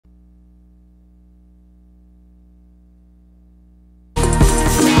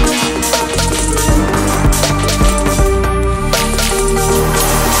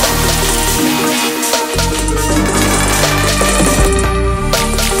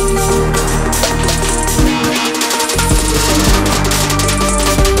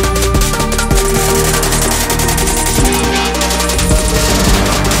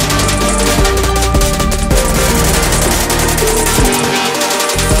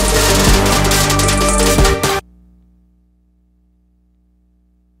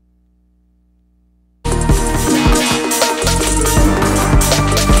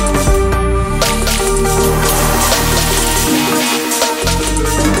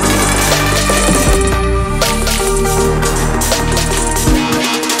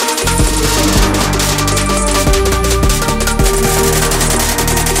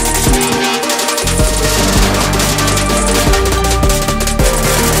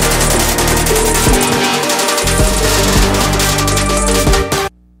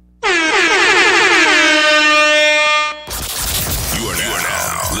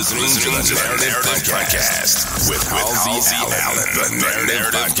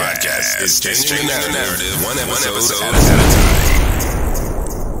Narrative Podcast is changing the narrative one episode at a time.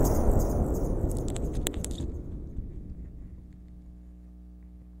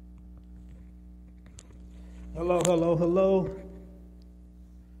 Hello.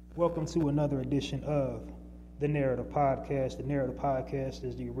 Welcome to another edition of the Narrative Podcast. The Narrative Podcast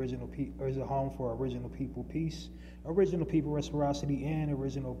is is a home for original people peace, original people reciprocity, and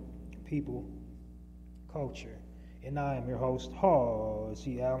original people culture. And I am your host,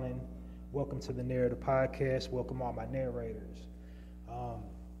 Halzie Allen. Welcome to the Narrative Podcast. Welcome all my narrators.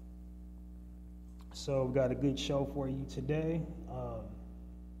 So we got a good show for you today.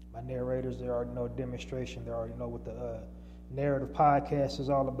 My narrators, they already know demonstration. They already know what the Narrative Podcast is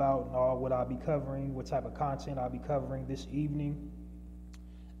all about and all what I'll be covering, what type of content I'll be covering this evening.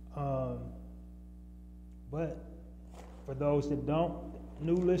 But for those that don't,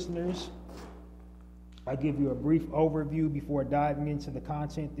 new listeners, I give you a brief overview before diving into the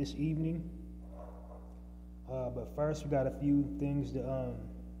content this evening. But first, we got a few things that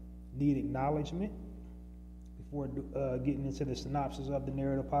need acknowledgement before getting into the synopsis of the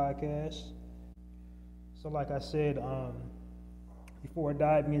Narrative Podcast. So like I said, before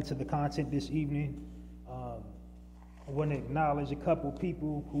diving into the content this evening, I want to acknowledge a couple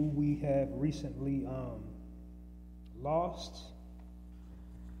people who we have recently lost.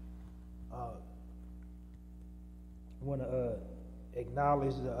 I want to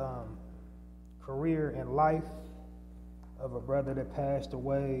acknowledge the career and life of a brother that passed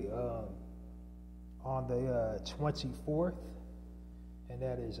away on the 24th, and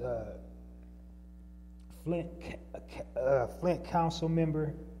that is Flint Council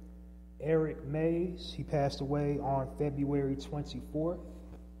member Eric Mays. He passed away on February 24th,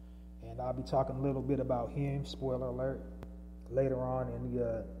 and I'll be talking a little bit about him, spoiler alert, later on in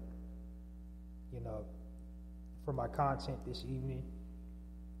the, for my content this evening.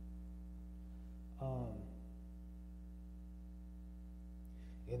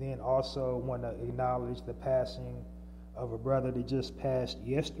 And then also want to acknowledge the passing of a brother that just passed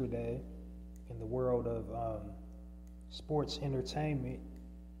yesterday in the world of sports entertainment,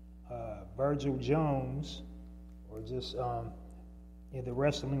 Virgil Jones, or just in the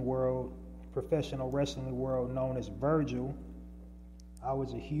wrestling world, professional wrestling world, known as Virgil. I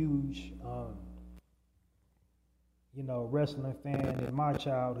was a huge, wrestling fan in my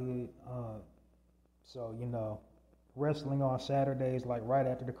childhood. So, wrestling on Saturdays, like right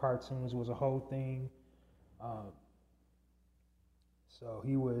after the cartoons, was a whole thing. So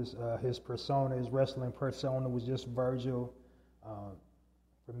he was, his wrestling persona was just Virgil.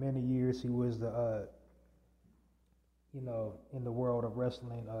 For many years, he was the, in the world of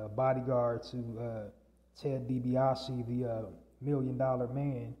wrestling, bodyguard to Ted DiBiase, the $1 Million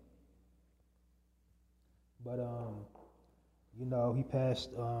Man. But, he passed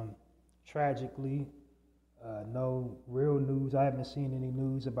tragically. No real news. I haven't seen any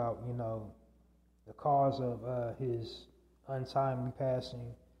news about, the cause of his untimely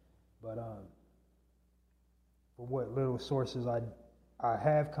passing. But from what little sources I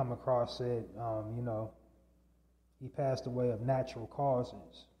have come across said, he passed away of natural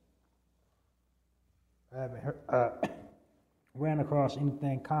causes. I haven't ran across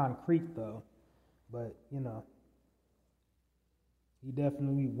anything concrete though. But, he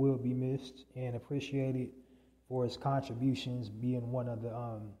definitely will be missed and appreciated for his contributions, being one of the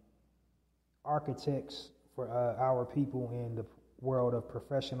architects for our people in the world of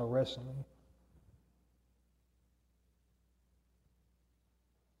professional wrestling.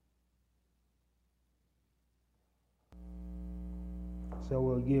 So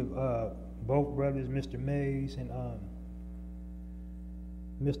we'll give both brothers, Mr. Mays and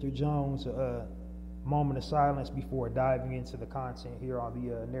Mr. Jones, a moment of silence before diving into the content here on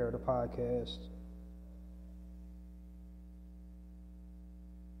the Narrative Podcast.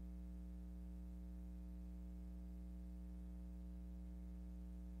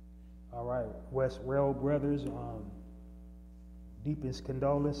 All right, West Rail Brothers, deepest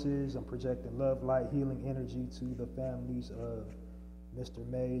condolences. I'm projecting love, light, healing energy to the families of Mr.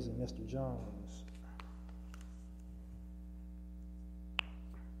 Mays and Mr. Jones.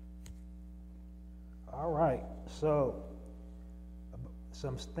 All right, so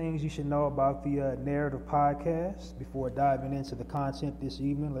some things you should know about the Narrative Podcast before diving into the content this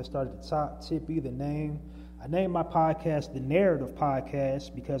evening. Let's start at the top. Tippy, the name. I named my podcast the Narrative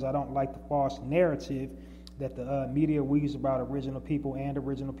Podcast because I don't like the false narrative that the media weaves about original people and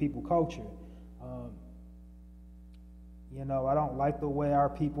original people culture. I don't like the way our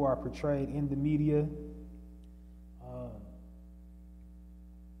people are portrayed in the media.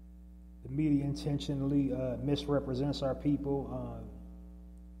 The media intentionally misrepresents our people.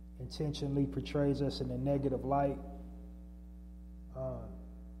 intentionally portrays us in a negative light.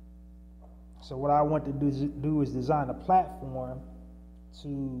 So what I want to do is design a platform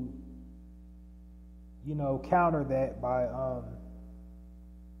to, counter that by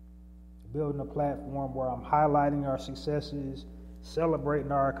building a platform where I'm highlighting our successes,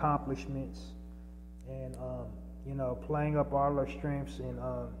 celebrating our accomplishments, and playing up all our strengths and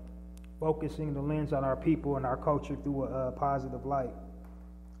focusing the lens on our people and our culture through a positive light.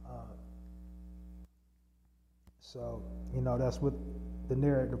 So that's what the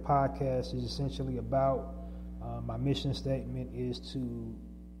Narrator podcast is essentially about. My mission statement is to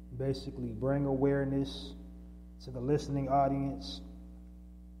basically bring awareness to the listening audience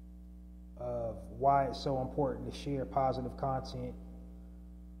of why it's so important to share positive content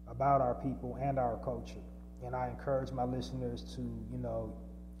about our people and our culture. And I encourage my listeners to,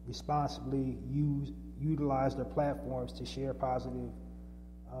 responsibly utilize their platforms to share positive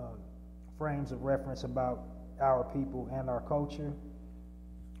frames of reference about our people and our culture.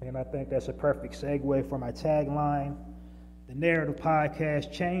 And I think that's a perfect segue for my tagline, the Narrative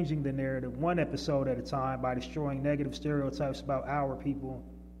Podcast, changing the narrative one episode at a time by destroying negative stereotypes about our people,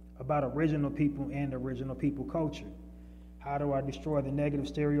 about original people and original people culture. How do I destroy the negative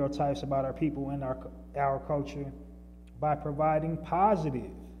stereotypes about our people and our culture? By providing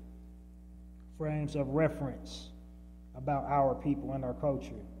positive frames of reference about our people and our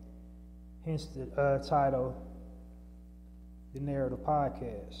culture. Hence the title, the Narrative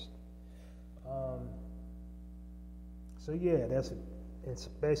Podcast. It's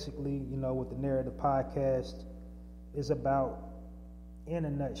basically, what the Narrative Podcast is about in a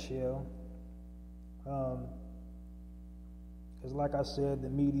nutshell. Because like I said, the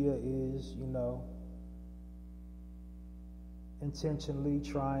media is, intentionally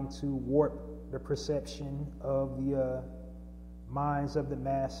trying to warp the perception of the minds of the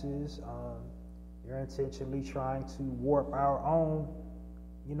masses. They're intentionally trying to warp our own,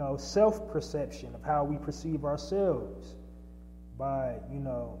 self-perception of how we perceive ourselves by,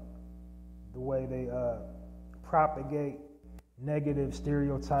 the way they propagate negative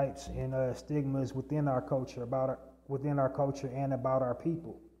stereotypes and stigmas within our culture and about our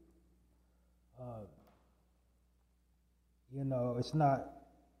people. It's not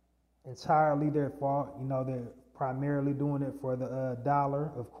entirely their fault. They're primarily doing it for the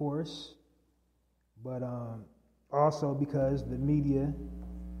dollar, of course, but also because the media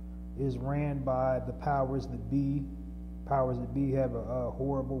is ran by the powers that be. Powers that be have a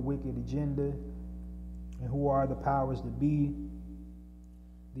horrible, wicked agenda. And who are the powers that be?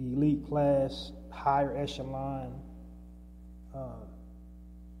 The elite class, higher echelon,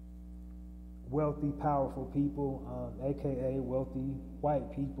 wealthy, powerful people, aka wealthy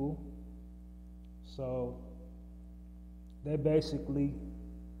white people. So they basically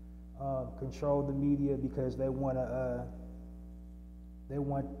control the media because they want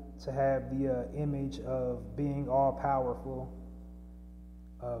to have the image of being all powerful,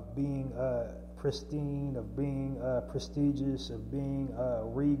 of being pristine, of being prestigious, of being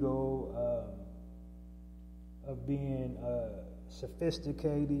regal, of being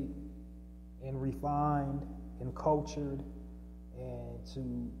sophisticated and refined and cultured, and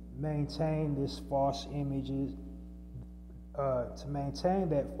to maintain this false images, to maintain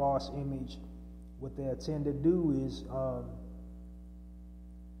that false image, what they tend to do is,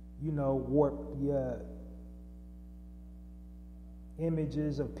 warp the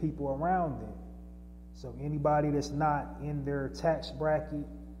images of people around them. So anybody that's not in their tax bracket,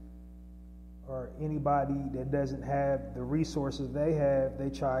 or anybody that doesn't have the resources they have, they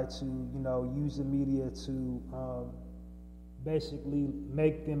try to, use the media to basically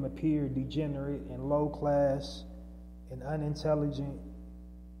make them appear degenerate and low class and unintelligent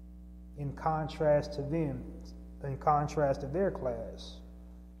in contrast to them, in contrast to their class.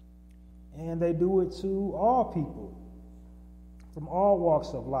 And they do it to all people from all walks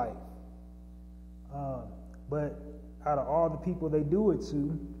of life. But out of all the people they do it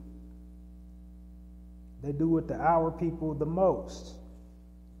to, they do it to our people the most.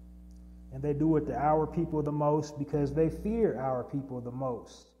 And they do it to our people the most because they fear our people the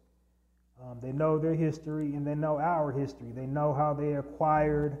most. They know their history and they know our history. They know how they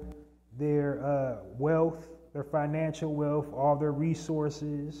acquired their wealth, their financial wealth, all their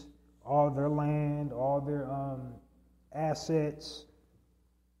resources, all their land, all their assets.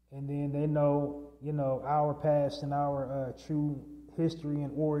 And then they know, our past and our true history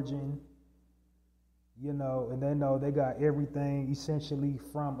and origin. And they know they got everything essentially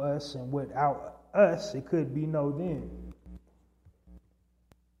from us, and without us, it could be no them.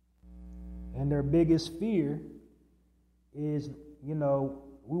 And their biggest fear is,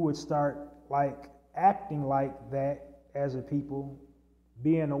 we would start like acting like that as a people,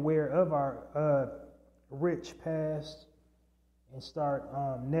 being aware of our rich past, and start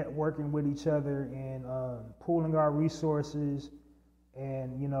networking with each other and pooling our resources,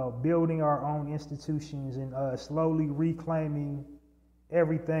 and building our own institutions, and slowly reclaiming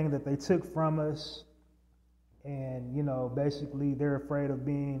everything that they took from us. And basically they're afraid of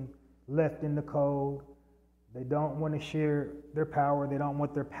being left in the cold. They don't want to share their power. They don't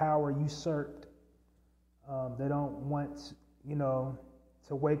want their power usurped. They don't want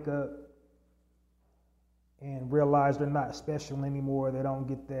to wake up and realize they're not special anymore. They don't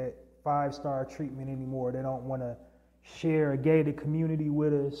get that 5-star treatment anymore. They don't want to share a gated community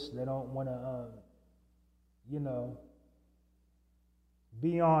with us. They don't want to,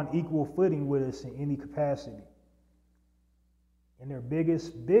 be on equal footing with us in any capacity. And their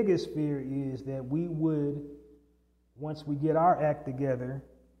biggest fear is that we would, once we get our act together,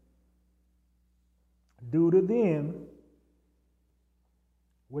 do to them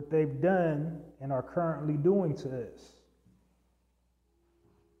what they've done and are currently doing to us.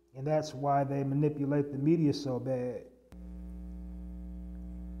 And that's why they manipulate the media so bad.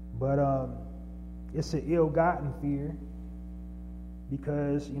 But it's an ill-gotten fear,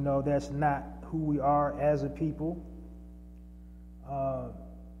 because that's not who we are as a people.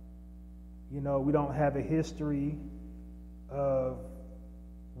 We don't have a history of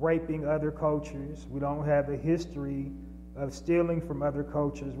raping other cultures. We don't have a history of stealing from other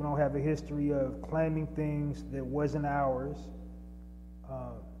cultures. We don't have a history of claiming things that wasn't ours,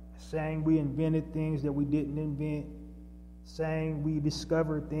 saying we invented things that we didn't invent, saying we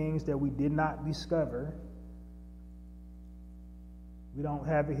discovered things that we did not discover. We don't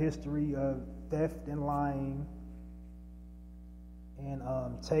have a history of theft and lying and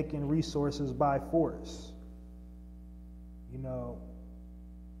taking resources by force.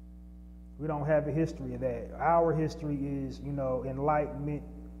 We don't have a history of that. Our history is, enlightenment,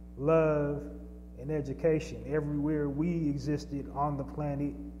 love, and education. Everywhere we existed on the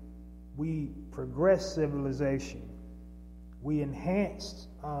planet, we progressed civilization. We enhanced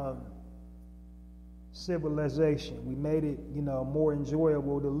civilization. We made it, more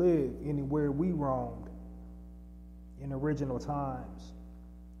enjoyable to live anywhere we roamed in original times.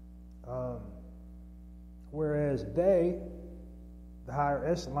 Whereas they, the higher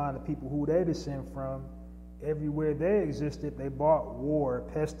echelon, the people who they descend from, everywhere they existed, they brought war,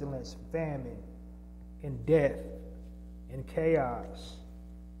 pestilence, famine, and death, and chaos.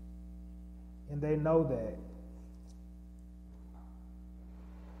 And they know that.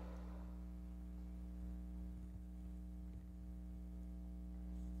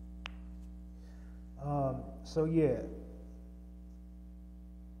 So yeah,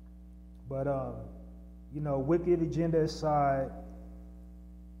 but wicked agenda aside,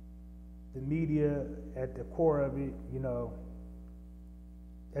 the media at the core of it,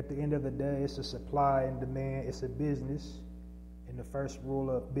 at the end of the day, it's a supply and demand. It's a business, and the first rule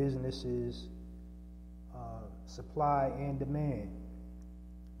of business is supply and demand.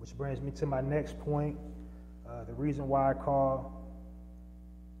 Which brings me to my next point. The reason why I call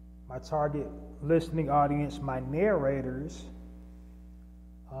my target listening audience my narrators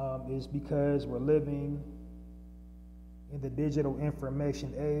is because we're living in the digital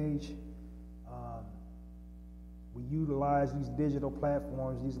information age. We utilize these digital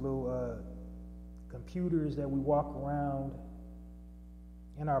platforms, these little computers that we walk around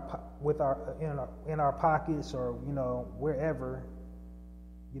in our pockets, or wherever.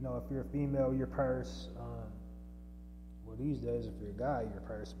 If you're a female, your purse. Well, these days, if you're a guy, your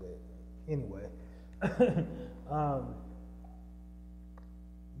purse. But anyway,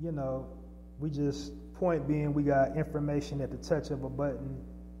 we just, point being, we got information at the touch of a button.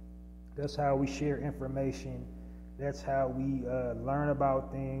 That's how we share information. That's how we learn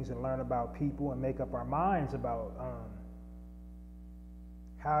about things and learn about people and make up our minds about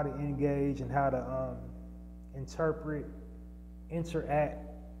how to engage and how to interpret, interact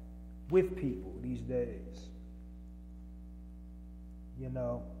with people these days.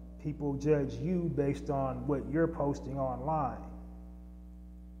 People judge you based on what you're posting online.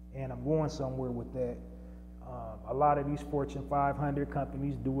 And I'm going somewhere with that. A lot of these Fortune 500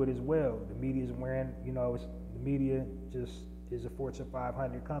 companies do it as well. The media is wearing, the media just is a Fortune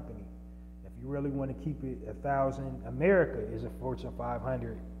 500 company. If you really want to keep it 1,000, America is a Fortune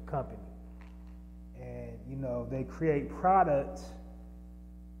 500 company. And, they create products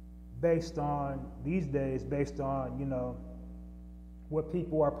these days based on, what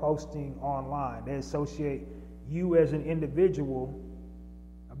people are posting online. They associate you as an individual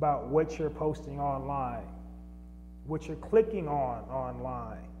about what you're posting online. what you're clicking on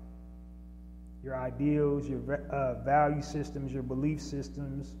online, your ideals, your value systems, your belief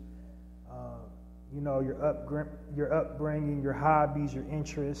systems, your upbringing, your hobbies, your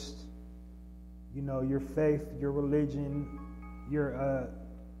interests, your faith, your religion, your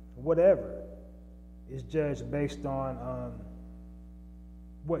whatever is judged based on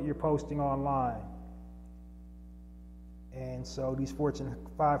what you're posting online. And so these Fortune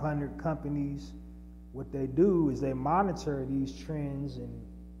 500 companies, what they do is they monitor these trends and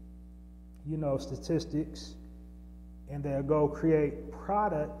statistics, and they'll go create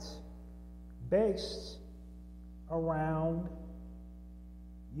products based around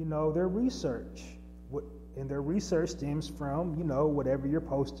their research. And their research stems from whatever you're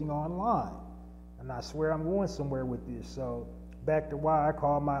posting online. And I swear I'm going somewhere with this. So back to why I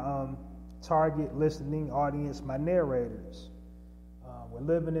call my target listening audience my narrators. We're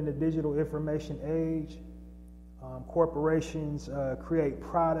living in a digital information age. Corporations create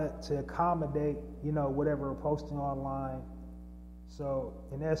product to accommodate, whatever we're posting online. So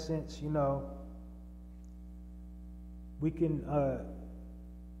in essence, we can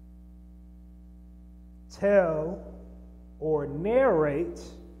tell or narrate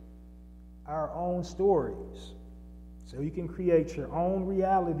our own stories. So you can create your own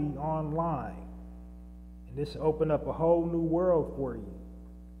reality online. And this open up a whole new world for you.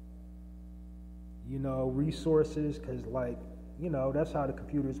 Resources, because that's how the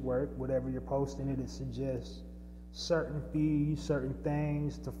computers work. Whatever you're posting, it suggests certain feeds, certain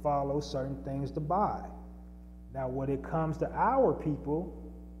things to follow, certain things to buy. Now, when it comes to our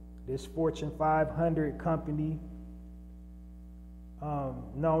people, this Fortune 500 company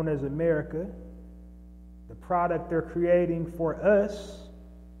known as America, the product they're creating for us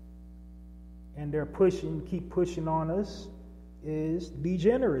and they're keep pushing on us is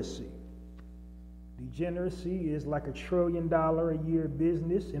degeneracy. Degeneracy is like $1 trillion a year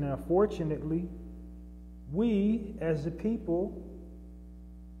business, and unfortunately, we as a people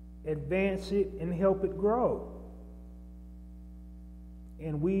advance it and help it grow.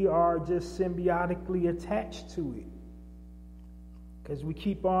 And we are just symbiotically attached to it because we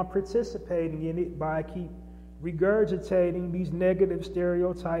keep on participating in it by keep regurgitating these negative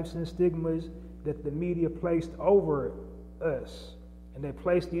stereotypes and stigmas that the media placed over us. And they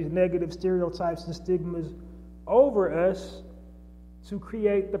place these negative stereotypes and stigmas over us to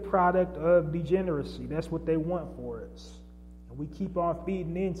create the product of degeneracy. That's what they want for us. And we keep on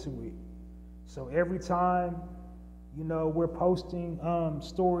feeding into it. So every time, we're posting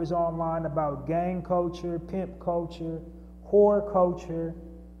stories online about gang culture, pimp culture, whore culture,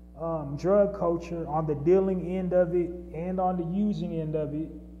 drug culture, on the dealing end of it and on the using end of it,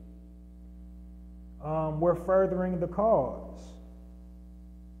 we're furthering the cause.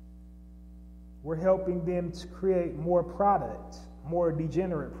 We're helping them to create more product, more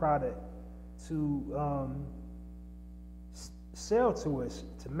degenerate product to sell to us,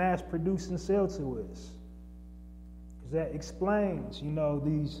 to mass produce and sell to us. Because that explains,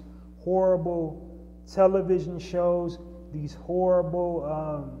 these horrible television shows, these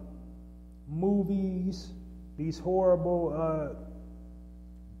horrible movies, these horrible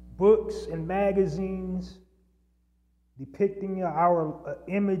books and magazines depicting our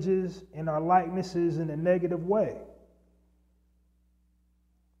images and our likenesses in a negative way.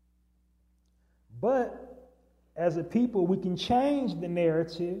 But as a people, we can change the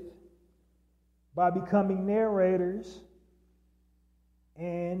narrative by becoming narrators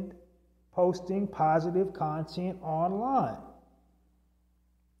and posting positive content online.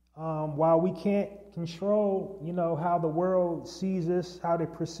 While we can't control, how the world sees us, how they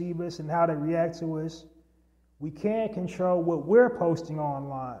perceive us, and how they react to us, we can control what we're posting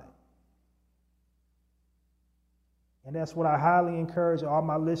online. And that's what I highly encourage all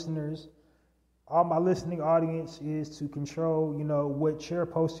my listeners, all my listening audience, is to control, what you're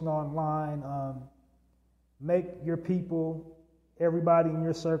posting online. Make your people, everybody in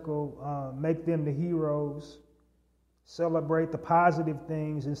your circle, make them the heroes. Celebrate the positive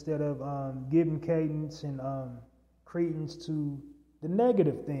things instead of giving cadence and credence to the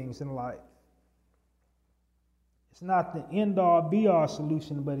negative things in life. It's not the end-all, be-all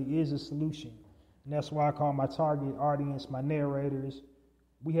solution, but it is a solution. And that's why I call my target audience my narrators.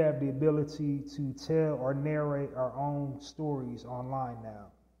 We have the ability to tell or narrate our own stories online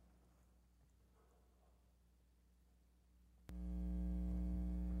now.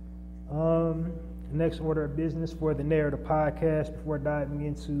 Next order of business for the Narrator podcast, before diving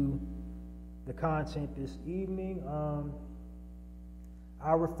into the content this evening,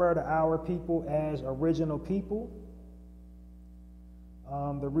 I refer to our people as original people.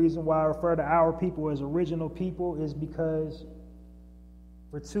 The reason why I refer to our people as original people is because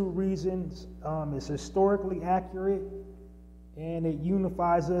for two reasons. It's historically accurate and it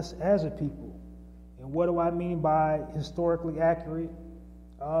unifies us as a people. And what do I mean by historically accurate?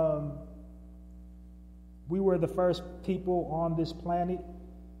 We were the first people on this planet,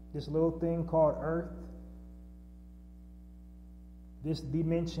 this little thing called Earth, this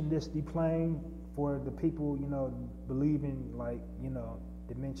dimension, this plane. For the people, believe in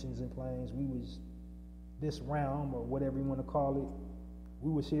dimensions and planes, we was this realm or whatever you want to call it.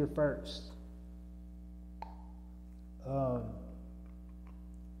 We was here first.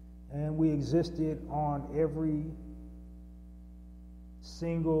 And we existed on every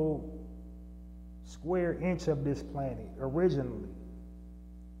single square inch of this planet originally.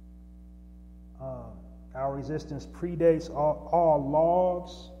 Our existence predates all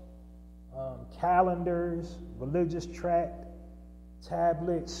logs, calendars, religious tract,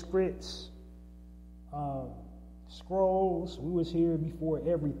 tablets, scripts, scrolls. We was here before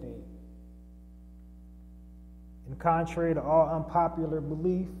everything. And contrary to all unpopular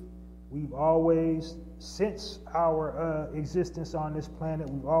belief, we've always, since our existence on this planet,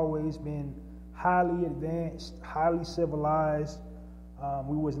 we've always been highly advanced, highly civilized.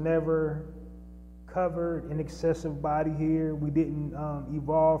 We was never covered in excessive body hair. We didn't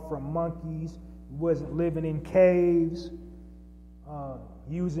evolve from monkeys. We wasn't living in caves,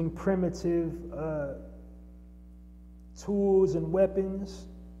 using primitive tools and weapons.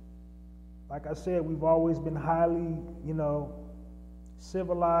 Like I said, we've always been highly,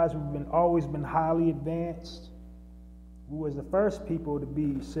 civilized. We've always been highly advanced. We was the first people to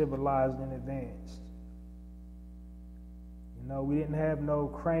be civilized and advanced. We didn't have no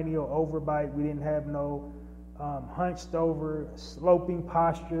cranial overbite. We didn't have no hunched over, sloping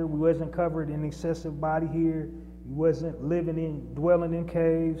posture. We wasn't covered in excessive body hair. We wasn't dwelling in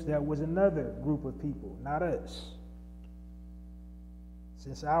caves. That was another group of people, not us.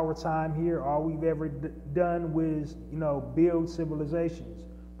 Since our time here, all we've ever done was, build civilizations.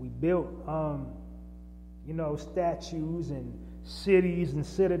 We built, statues and cities and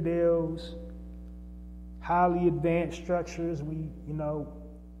citadels, highly advanced structures.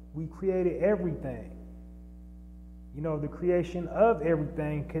 We created everything. The creation of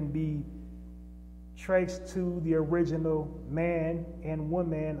everything can be traced to the original man and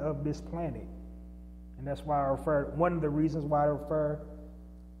woman of this planet. And that's why one of the reasons why I refer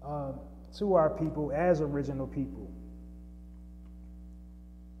to our people as original people.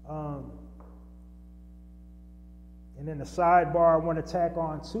 And then the sidebar I want to tack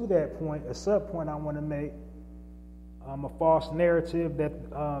on to that point, a sub point I want to make, a false narrative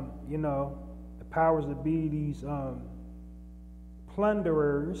that, the powers that be, these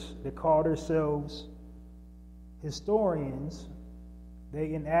plunderers that call themselves historians,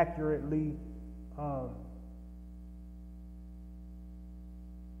 they inaccurately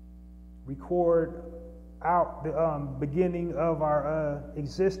record out the beginning of our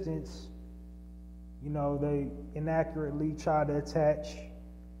existence. They inaccurately try to attach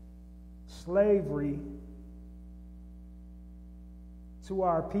slavery to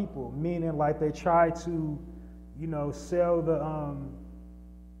our people, meaning like they try to, sell the,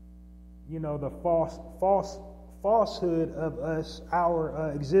 the falsehood of us,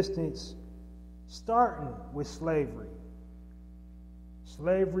 our existence, starting with slavery.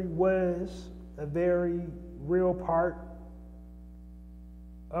 Slavery was a very real part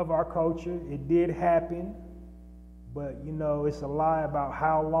of our culture. It did happen, but it's a lie about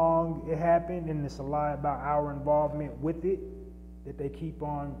how long it happened, and it's a lie about our involvement with it that they keep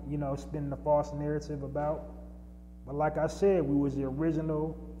on, spinning a false narrative about. But like I said, we was the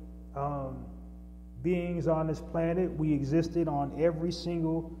original beings on this planet. We existed on every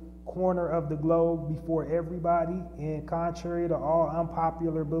single corner of the globe before everybody, and contrary to all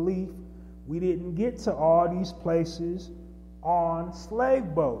unpopular belief, we didn't get to all these places on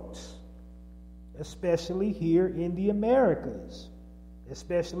slave boats, especially here in the Americas,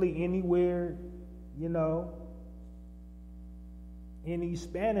 especially anywhere, any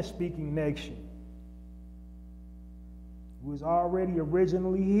Spanish-speaking nation. It was already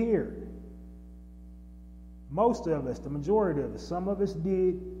originally here. Most of us, the majority of us, some of us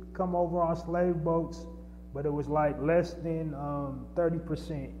did come over on slave boats, but it was like less than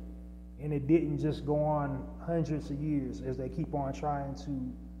 30%. And it didn't just go on hundreds of years as they keep on trying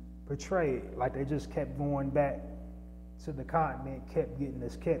to portray it. Like they just kept going back to the continent, kept getting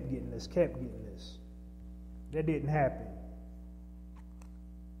this, kept getting this, kept getting this. That didn't happen.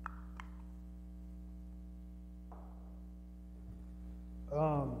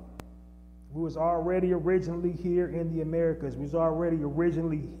 We was already originally here in the Americas. We was already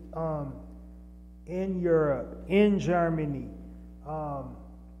originally in Europe, in Germany,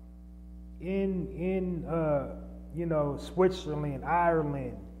 in Switzerland,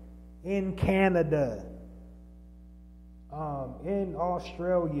 Ireland, in Canada, in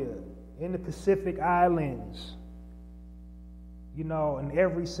Australia, in the Pacific Islands, in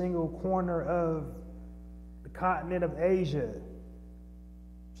every single corner of the continent of Asia,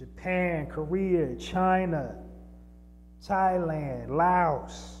 Japan, Korea, China, Thailand,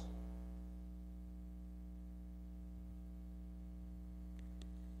 Laos.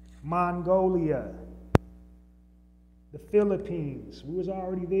 Mongolia, the Philippines. We was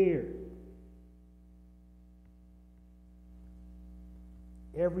already there.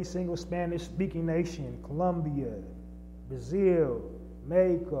 Every single Spanish-speaking nation, Colombia, Brazil,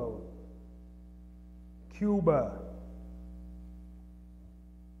 Mexico, Cuba,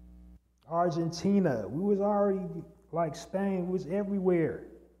 Argentina. We was already, like Spain, we was everywhere.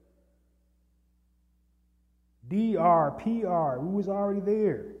 DR, PR, we was already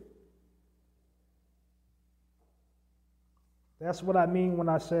there. That's what I mean when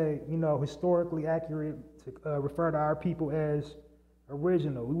I say, historically accurate to refer to our people as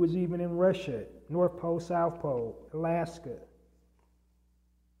original. We was even in Russia, North Pole, South Pole, Alaska.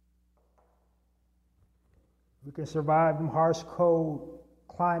 We can survive them harsh, cold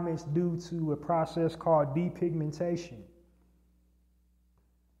climates due to a process called depigmentation.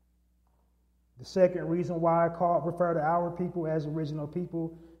 The second reason why I refer to our people as original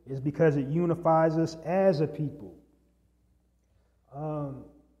people is because it unifies us as a people.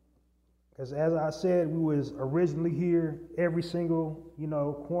 Because as I said, we was originally here, every single,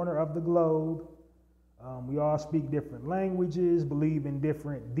 corner of the globe. We all speak different languages, believe in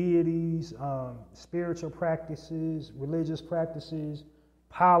different deities, spiritual practices, religious practices,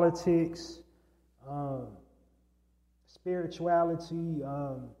 politics, spirituality,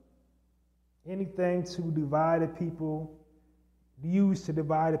 anything to divide a people, used to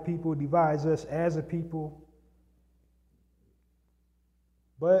divide a people, divides us as a people.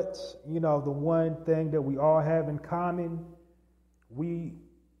 But, the one thing that we all have in common, we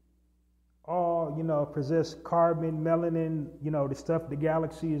all, possess carbon, melanin, the stuff the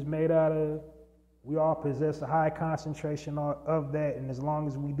galaxy is made out of. We all possess a high concentration of that, and as long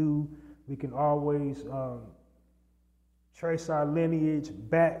as we do, we can always trace our lineage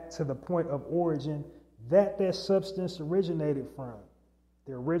back to the point of origin that substance originated from.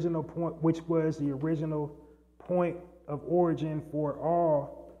 The original point, which was the original point of origin for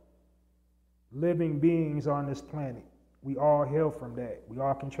all living beings on this planet. We all hail from that. We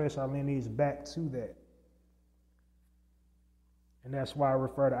all can trace our lineage back to that. And that's why I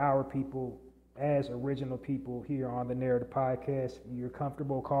refer to our people as original people here on the Narrator Podcast. If you're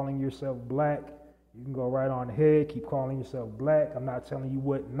comfortable calling yourself black, you can go right on ahead, keep calling yourself black. I'm not telling you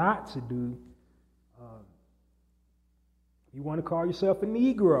what not to do. You want to call yourself a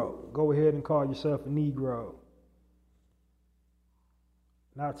Negro, go ahead and call yourself a Negro.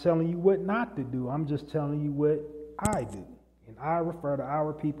 Not telling you what not to do. I'm just telling you what I do. And I refer to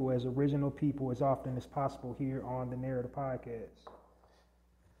our people as original people as often as possible here on the Narrator Podcast.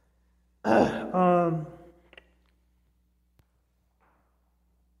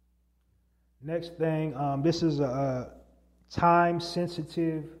 Next thing, this is a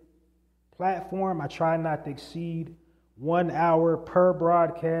time-sensitive platform. I try not to exceed 1 hour per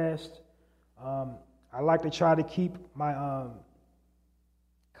broadcast. I like to try to keep my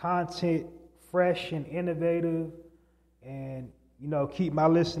content fresh and innovative, and keep my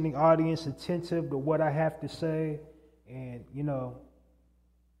listening audience attentive to what I have to say, and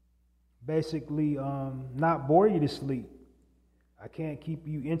basically not bore you to sleep. I can't keep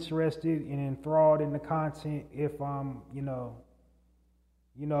you interested and enthralled in the content if I'm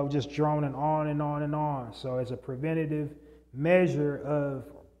just droning on and on and on. So as a preventative measure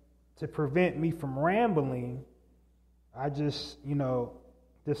to prevent me from rambling, I just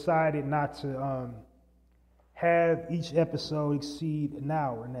decided not to have each episode exceed an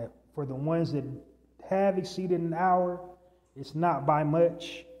hour. And that for the ones that have exceeded an hour, it's not by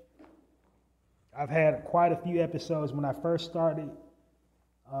much. I've had quite a few episodes when I first started.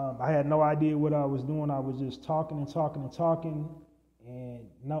 I had no idea what I was doing. I was just talking and talking and talking, and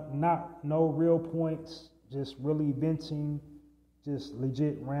no real points, just really venting, just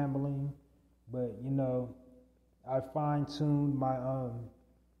legit rambling. But I fine-tuned my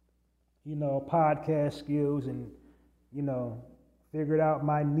podcast skills, and figured out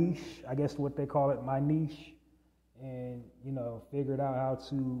my niche, I guess what they call it, my niche, and figured out how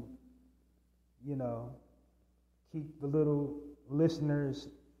to keep the little listeners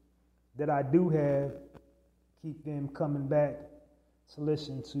that I do have, keep them coming back to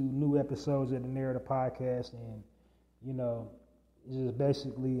listen to new episodes of the Narrator podcast. And, you know, it's just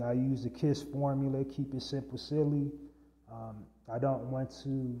basically I use the KISS formula, keep it simple, silly. I don't want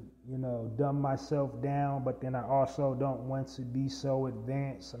to, you know, dumb myself down, but then I also don't want to be so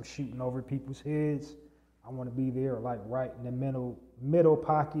advanced. I'm shooting over people's heads. I want to be there, like right in the middle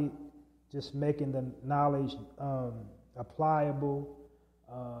pocket, just making the knowledge applicable,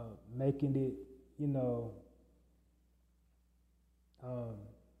 making it, you know,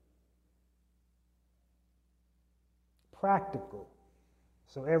 practical,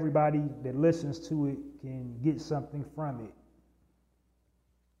 so everybody that listens to it can get something from it.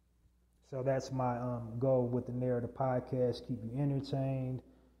 So that's my goal with the Narrator podcast: keep you entertained,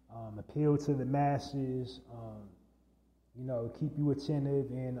 appeal to the masses, you know, keep you attentive,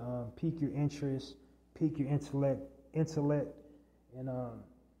 and pique your interest, pique your intellect, and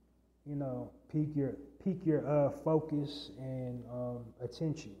you know, pique your focus and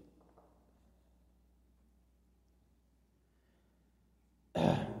attention.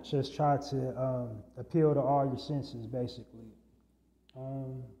 Just try to appeal to all your senses, basically.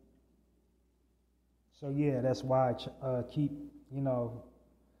 So yeah, that's why I keep, you know,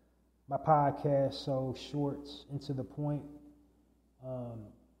 my podcast so short and to the point.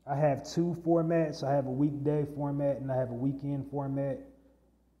 I have two formats. I have a weekday format and I have a weekend format.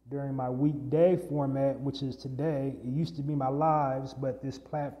 During my weekday format, which is today, it used to be my lives, but this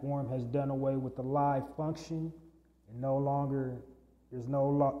platform has done away with the live function, and there's no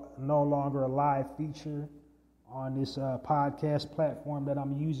longer a live feature on this podcast platform that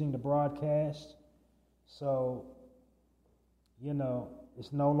I'm using to broadcast. So, you know,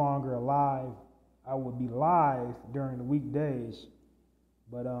 it's no longer live. I would be live during the weekdays,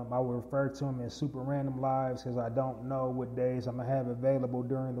 but I would refer to them as super random lives because I don't know what days I'm going to have available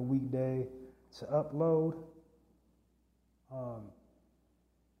during the weekday to upload.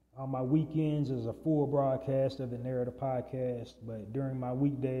 On my weekends is a full broadcast of the Narrator podcast, but during my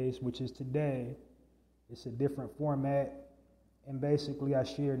weekdays, which is today, it's a different format. And basically I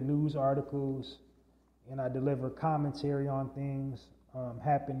share news articles and I deliver commentary on things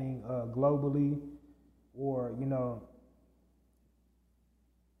happening globally or, you know,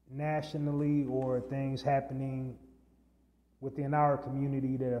 nationally, or things happening within our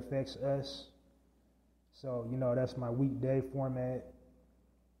community that affects us. So, you know, that's my weekday format.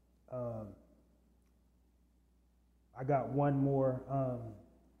 I got one more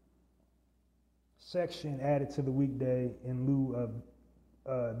section added to the weekday in lieu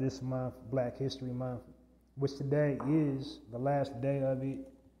of this month, Black History Month, which today is the last day of it.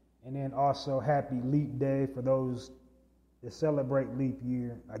 And then also happy Leap Day for those that celebrate leap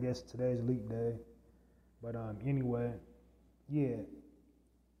year. I guess today's Leap Day. But anyway, yeah.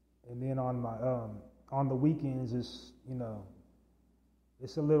 And then on the weekends, it's, you know,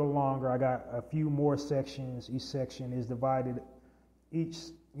 it's a little longer. I got a few more sections. Each section is divided. You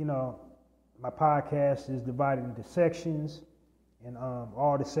know, my podcast is divided into sections, and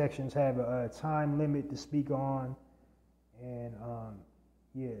all the sections have a time limit to speak on. And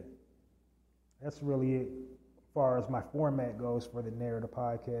yeah, that's really it as far as my format goes for the Narrator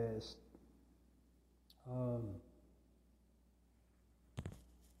podcast.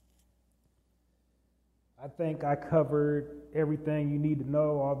 I think I covered everything you need to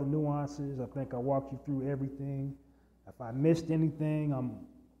know, all the nuances. I think I walked you through everything. If I missed anything, I'm,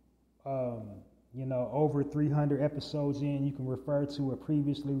 you know, over 300 episodes in. You can refer to a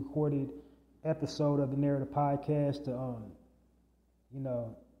previously recorded episode of the Narrator podcast to, you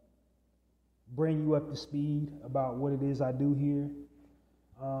know, bring you up to speed about what it is I do here.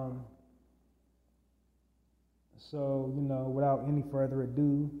 So, you know, without any further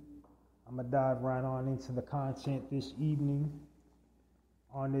ado, I'm going to dive right on into the content this evening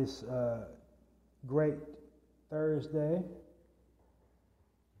on this great Thursday.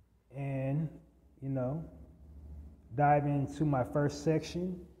 And, you know, dive into my first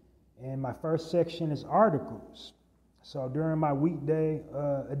section. And my first section is articles. So during my weekday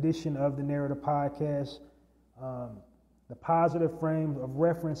edition of the Narrator podcast, the positive frame of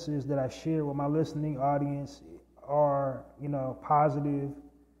references that I share with my listening audience are, you know, positive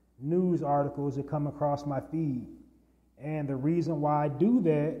news articles that come across my feed. And the reason why I do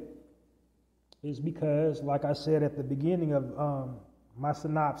that is because, like I said at the beginning of my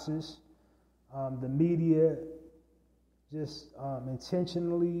synopsis, the media just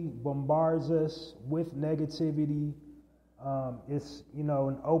intentionally bombards us with negativity. It's, you know,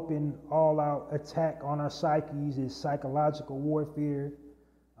 an open, all-out attack on our psyches. It's psychological warfare.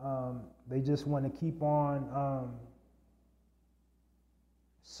 They just want to keep on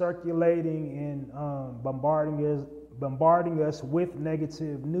circulating and bombarding us with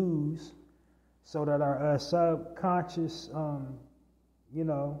negative news, so that our subconscious,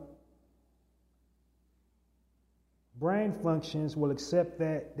 brain functions will accept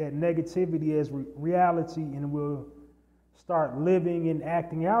that negativity as reality, and will start living and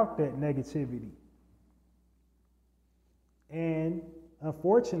acting out that negativity. And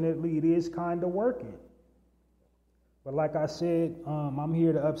unfortunately, it is kind of working. But like I said, I'm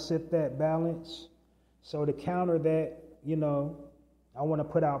here to upset that balance. So to counter that, I want to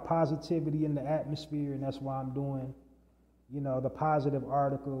put out positivity in the atmosphere, and that's why I'm doing, the positive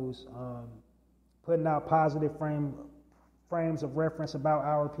articles, putting out positive frames of reference about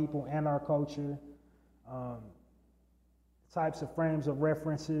our people and our culture, types of frames of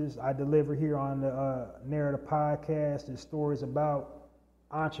references I deliver here on the Narrator podcast, is stories about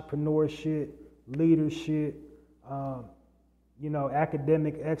entrepreneurship, leadership,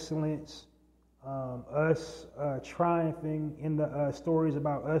 academic excellence, us triumphing in the stories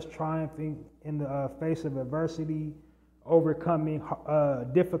about us triumphing in the face of adversity, overcoming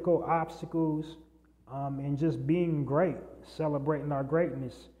difficult obstacles, and just being great, celebrating our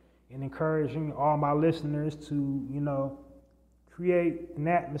greatness, and encouraging all my listeners to, create an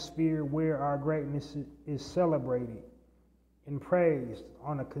atmosphere where our greatness is celebrated and praised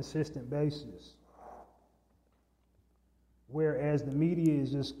on a consistent basis. Whereas the media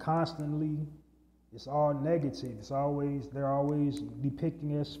is just constantly, it's all negative. They're always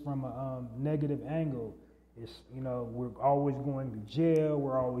depicting us from a negative angle. It's, we're always going to jail.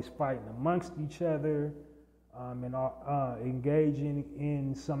 We're always fighting amongst each other, and engaging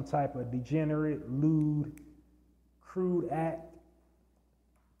in some type of degenerate, lewd, crude act.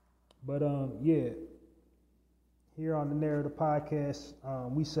 But here on the Narrator podcast,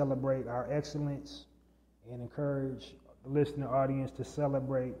 we celebrate our excellence and encourage the listening audience to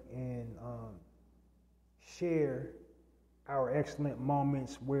celebrate and share our excellent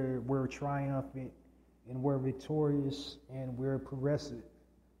moments where we're triumphant and we're victorious and we're progressive.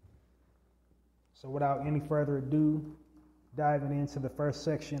 So without any further ado, diving into the first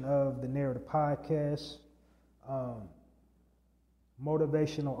section of the Narrator podcast,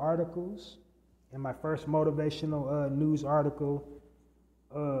 motivational articles. And my first motivational news article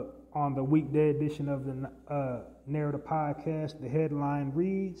on the weekday edition of the Narrator podcast, the headline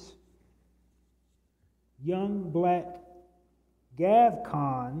reads, Young Black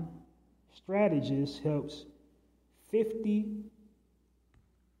GavCon strategist helps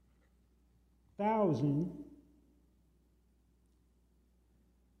 50,000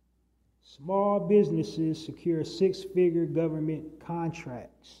 small businesses secure six-figure government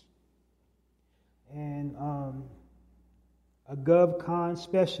contracts. And a GovCon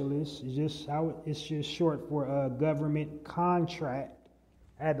specialist is it's just short for a government contract.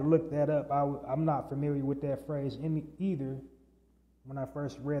 I had to look that up. I'm not familiar with that phrase either when I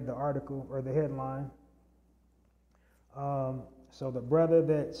first read the article or the headline. So the brother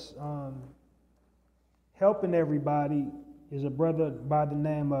that's helping everybody is a brother by the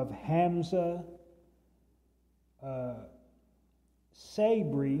name of Hamza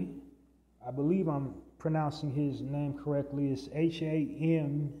Sabri. I believe I'm pronouncing his name correctly. It's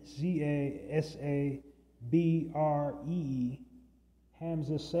HamzaSabre,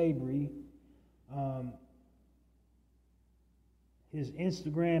 Hamza Sabri. His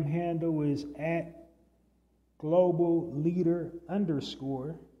Instagram handle is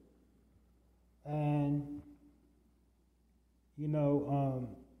 @globalleader_. And,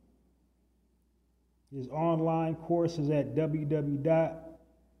 his online course is at www.school,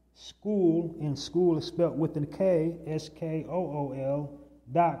 and school is spelled with a K,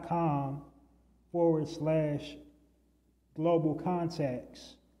 SKOOL.com/global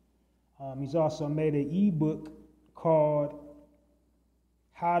contacts. He's also made an ebook called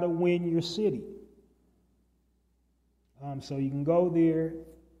How to Win Your City. So you can go there,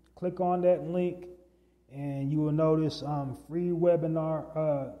 click on that link, and you will notice free webinar,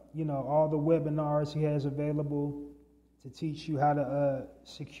 all the webinars he has available to teach you how to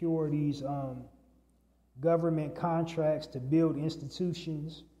secure these government contracts to build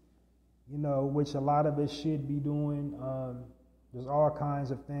institutions, which a lot of us should be doing. There's all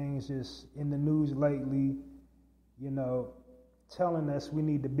kinds of things just in the news lately, telling us we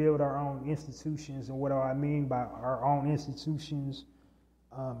need to build our own institutions. And what do I mean by our own institutions?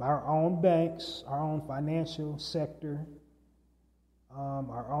 Our own banks, our own financial sector,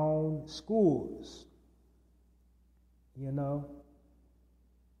 our own schools,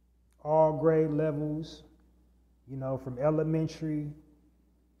 all grade levels, from elementary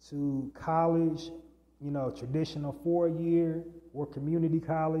to college traditional 4-year or community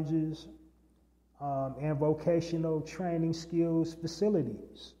colleges, and vocational training skills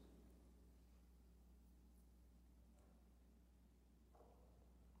facilities.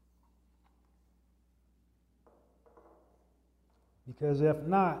 Because if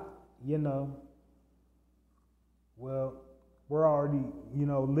not, well, we're already,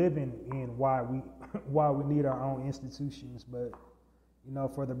 living in why we need our own institutions. But,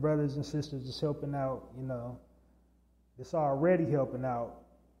 for the brothers and sisters that's helping out, that's already helping out,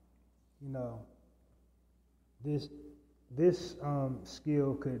 this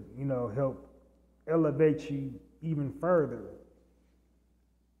skill could, help elevate you even further.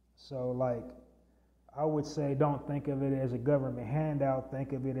 So, like, I would say don't think of it as a government handout.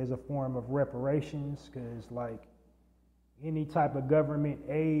 Think of it as a form of reparations, because, like, any type of government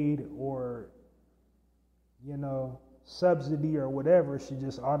aid or, subsidy or whatever should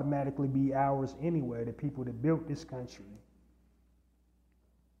just automatically be ours anyway, the people that built this country.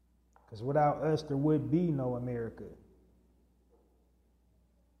 Because without us, there would be no America.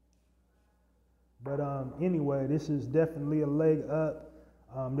 But anyway, this is definitely a leg up.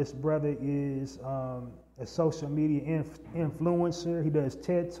 This brother is a social media influencer. He does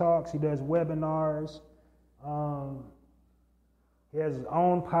TED Talks. He does webinars. He has his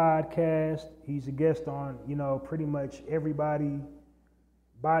own podcast. He's a guest on, pretty much everybody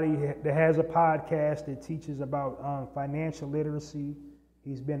that has a podcast that teaches about financial literacy.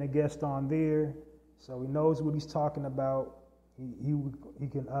 He's been a guest on there, so he knows what he's talking about. He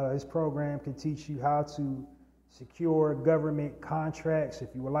can his program can teach you how to secure government contracts.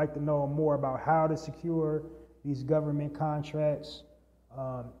 If you would like to know more about how to secure these government contracts,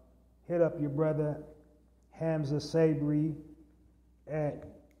 hit up your brother Hamza Sabri at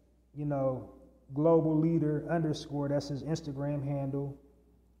global leader _ that's his Instagram handle,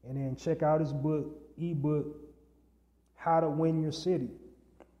 and then check out his ebook How to Win Your City.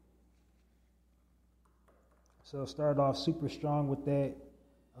 So start off super strong with that.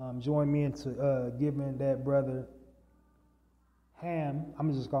 Join me into giving that brother Ham,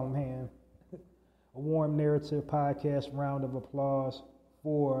 I'm just call him Ham, a warm narrative podcast round of applause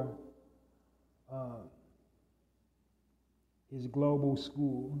for his global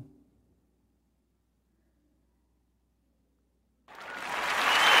school.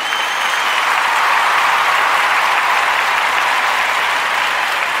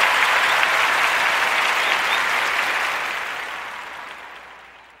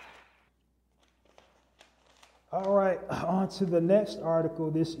 All right, on to the next article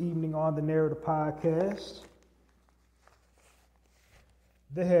this evening on the Narrator podcast.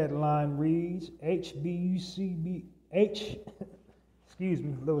 The headline reads, HBCU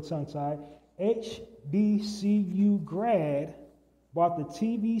grad bought the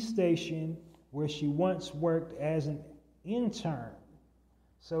TV station where she once worked as an intern.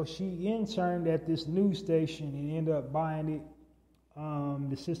 So she interned at this news station and ended up buying it.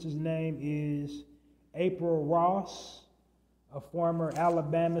 The sister's name is April Ross, a former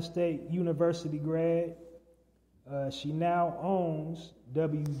Alabama State University grad. She now owns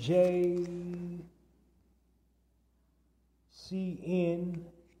WJCN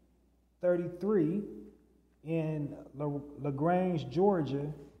 33 in LaGrange,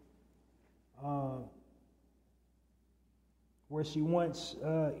 Georgia, where she once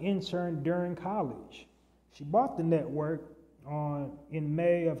interned during college. She bought the network in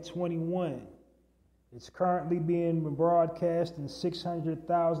May of 21. It's currently being broadcast in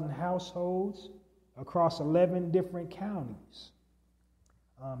 600,000 households across 11 different counties.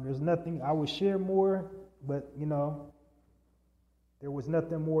 There's nothing, I would share more, but there was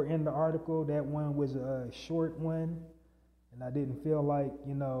nothing more in the article. That one was a short one, and I didn't feel like,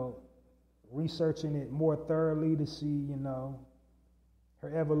 researching it more thoroughly to see,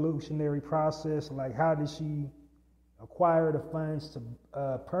 her evolutionary process, like how did she acquire the funds to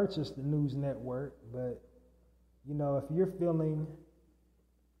purchase the news network. But, if you're feeling,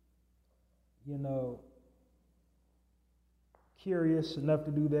 curious enough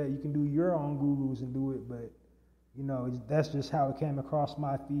to do that, you can do your own Googles and do it. But, that's just how it came across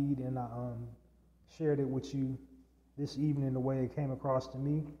my feed, and I shared it with you this evening the way it came across to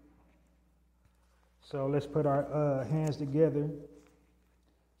me. So let's put our hands together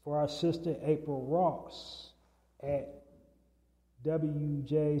for our sister April Ross at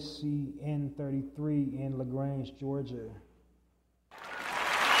WJCN 33 in LaGrange, Georgia.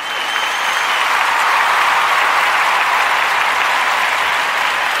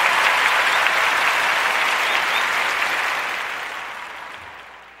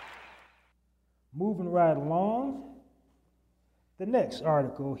 Moving right along, the next next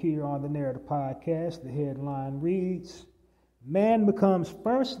article here on the Narrator podcast, the headline reads, "Man becomes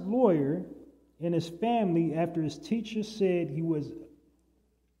first lawyer in his family after his teacher said he was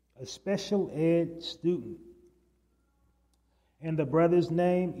a special ed student." And the brother's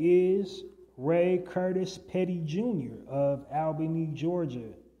name is Ray Curtis Petty Jr. of Albany,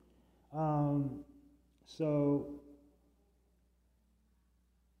 Georgia. So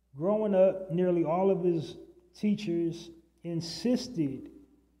growing up, nearly all of his teachers insisted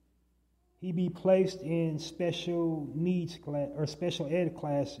he be placed in special needs class or special ed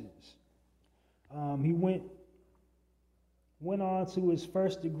classes. He went on to his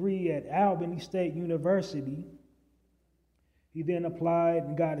first degree at Albany State University. He then applied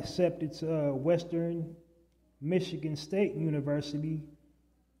and got accepted to Western Michigan State University,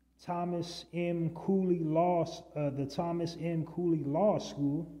 the Thomas M. Cooley Law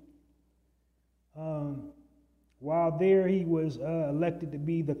School. While there, he was elected to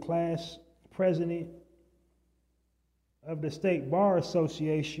be the class president of the State Bar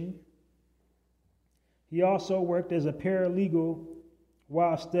Association. He also worked as a paralegal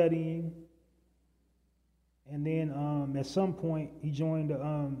while studying. And then at some point, he joined,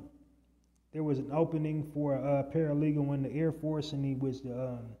 there was an opening for a paralegal in the Air Force, and he was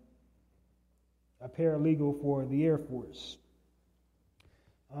a paralegal for the Air Force.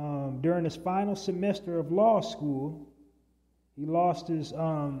 During his final semester of law school, he lost his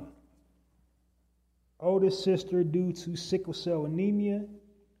oldest sister due to sickle cell anemia.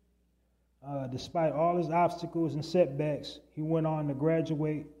 Despite all his obstacles and setbacks, he went on to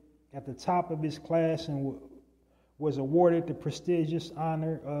graduate at the top of his class and was awarded the prestigious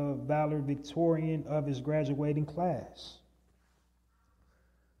honor of valedictorian of his graduating class.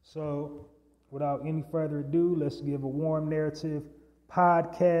 So, without any further ado, let's give a warm narrative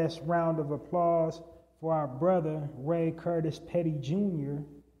podcast round of applause for our brother, Ray Curtis Petty Jr.,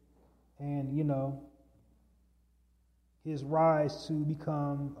 and, his rise to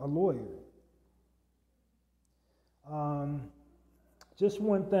become a lawyer. Just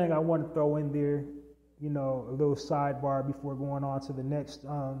one thing I want to throw in there, a little sidebar before going on to the next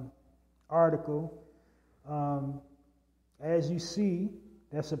article. As you see,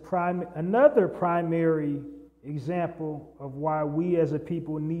 that's another primary example of why we as a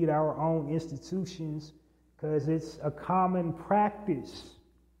people need our own institutions, because it's a common practice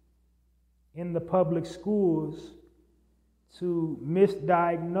in the public schools to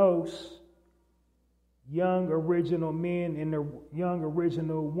misdiagnose young original men and the young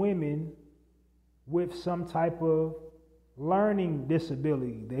original women with some type of learning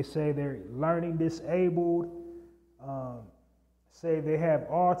disability. They say they're learning disabled, say they have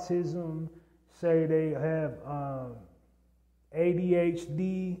autism, say they have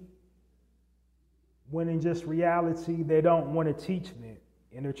ADHD, when in just reality, they don't want to teach them.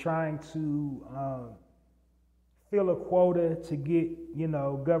 And they're trying to fill a quota to get,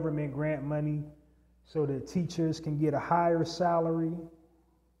 government grant money so that teachers can get a higher salary.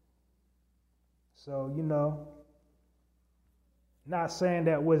 So, not saying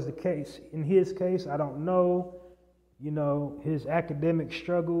that was the case. In his case, I don't know, his academic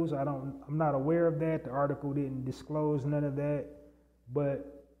struggles. I'm not aware of that. The article didn't disclose none of that.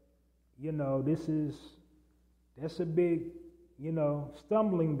 But, that's a big,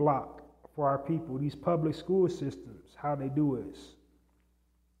 stumbling block for our people, these public school systems, how they do it.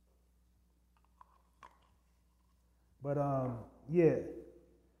 But,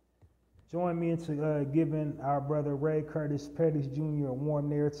 join me into giving our brother Ray Curtis Petty Jr. a warm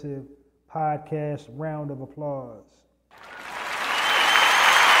narrative podcast round of applause.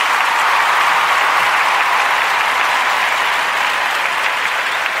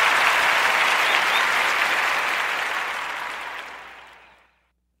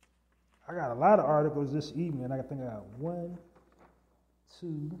 I got a lot of articles this evening. I think I got one,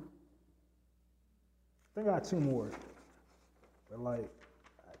 two. I think I got two more. But I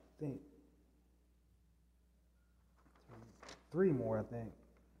think three more, I think.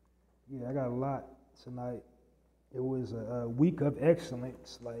 Yeah, I got a lot tonight. It was a week of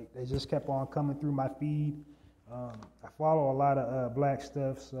excellence. They just kept on coming through my feed. I follow a lot of black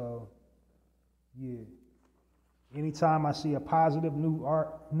stuff, so yeah. Anytime I see a positive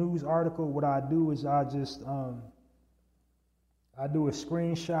news article, what I do is I just I do a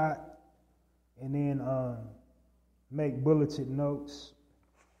screenshot and then make bulleted notes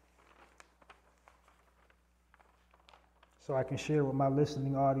so I can share with my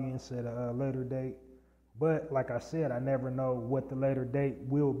listening audience at a later date. But like I said, I never know what the later date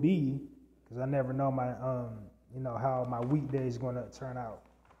will be, because I never know my how my weekday is going to turn out.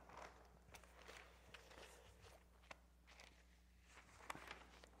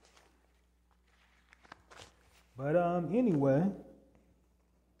 But anyway,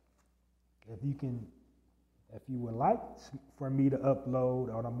 if you would like for me to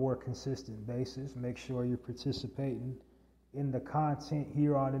upload on a more consistent basis, make sure you're participating in the content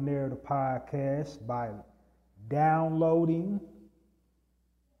here on the Narrative Podcast by downloading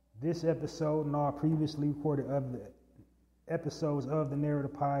this episode and all previously recorded of the episodes of the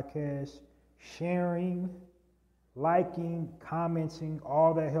Narrative Podcast, sharing, liking, commenting,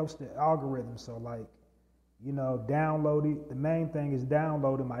 all that helps the algorithm. So download it. The main thing is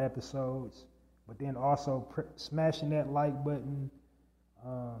downloading my episodes, but then also smashing that like button,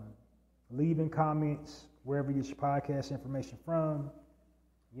 leaving comments wherever you get your podcast information from.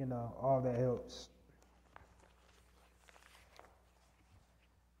 All that helps.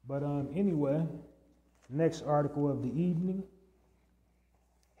 But anyway, next article of the evening.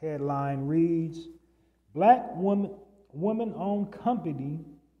 Headline reads, Black woman-owned company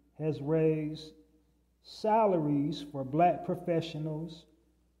has raised salaries for Black professionals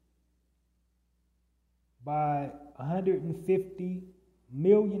by $150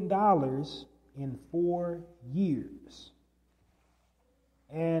 million in 4 years.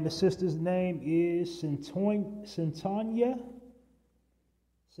 And the sister's name is Cintoni,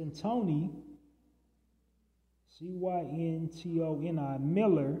 Cyntoni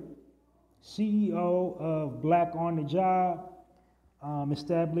Miller, CEO of Black on the Job,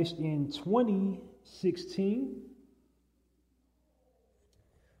 established in 2016.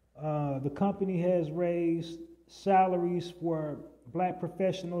 The company has raised salaries for Black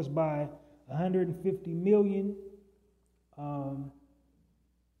professionals by $150 million.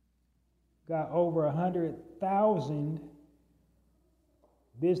 Got over 100,000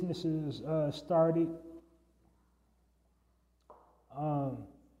 businesses started.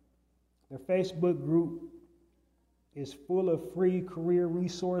 Their Facebook group is full of free career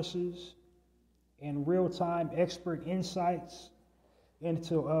resources and real-time expert insights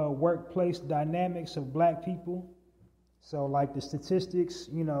into workplace dynamics of Black people. So like the statistics,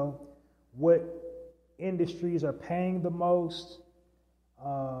 what industries are paying the most,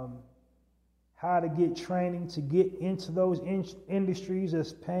 how to get training to get into those industries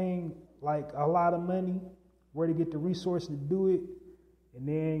that's paying like a lot of money, where to get the resources to do it. And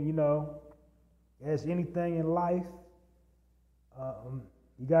then, as anything in life,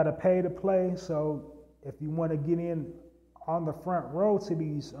 you got to pay to play. So if you want to get in on the front row to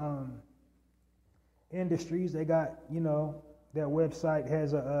these industries, they got, their website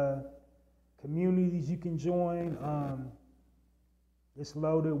has communities you can join. It's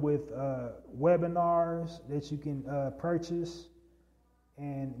loaded with webinars that you can purchase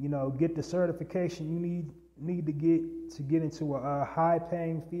and, get the certification you need to get into a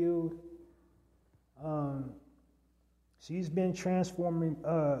high-paying field. She's been transforming,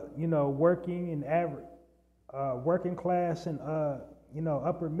 working in average, working class and,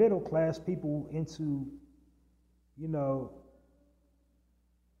 upper middle class people into,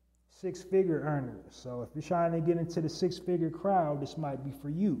 six-figure earners. So if you're trying to get into the six-figure crowd, this might be for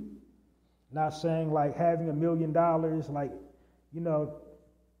you. Not saying like having $1 million,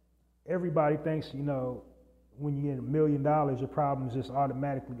 everybody thinks, when you get $1 million, your problem is just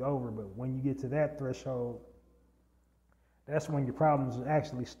automatically over. But when you get to that threshold, that's when your problems are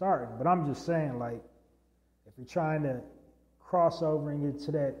actually starting. But I'm just saying, if you're trying to cross over and get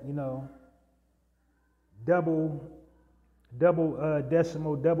to that, double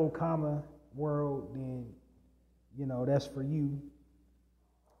decimal, double comma world, then, that's for you.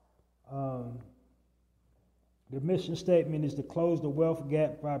 The mission statement is to close the wealth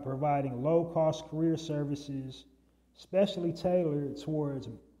gap by providing low-cost career services, specially tailored towards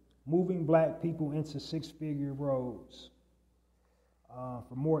moving Black people into six-figure roles.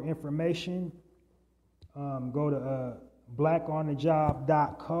 For more information, go to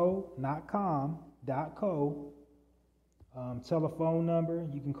blackonthejob.co. Telephone number,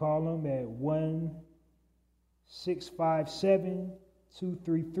 you can call them at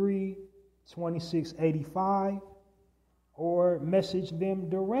 1-657-233-2685 or message them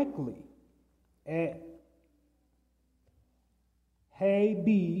directly at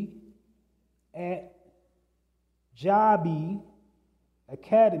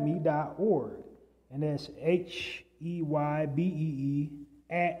heyb@jobbeeacademy.org, and that's HEYBEE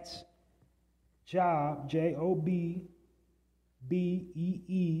at job, JOBBEE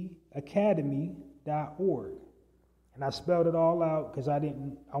academy.org. And I spelled it all out because I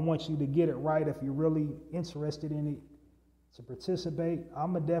want you to get it right if you're really interested in it to participate.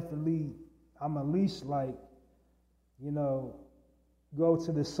 I'm at least go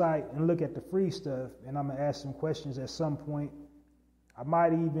to the site and look at the free stuff, and I'm going to ask some questions at some point. I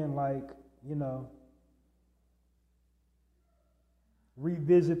might even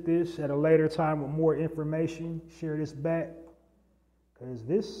revisit this at a later time with more information, share this back, because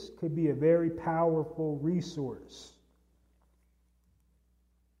this could be a very powerful resource.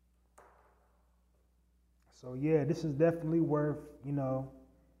 So yeah, this is definitely worth,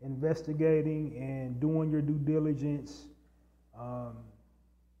 investigating and doing your due diligence.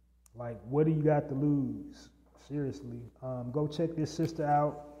 Like, what do you got to lose? Seriously. Go check this sister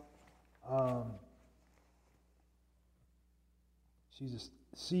out. She's a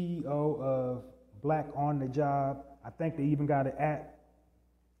CEO of Black on the Job. I think they even got an app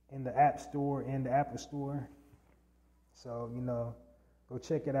in the App Store and the Apple Store. So, go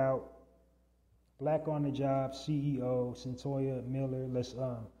check it out. Black on the Job, CEO, Centoya Miller. Let's,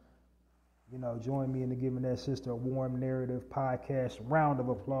 join me in giving that sister a warm narrative podcast. Round of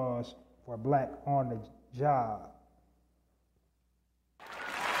applause for Black on the Job.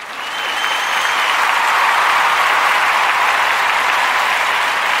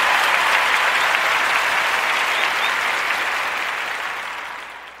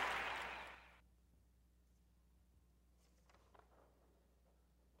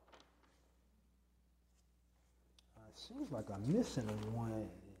 Seems like I'm missing one.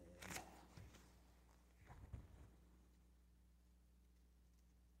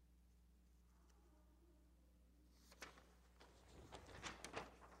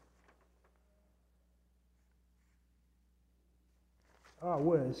 Oh, it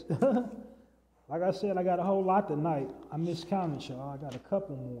was. Like I said, I got a whole lot tonight. I miscounted y'all. I got a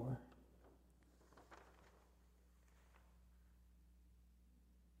couple more.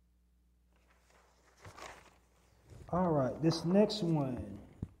 All right, this next one.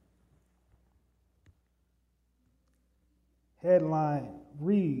 Headline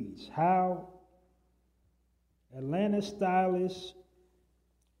reads, How Atlanta stylist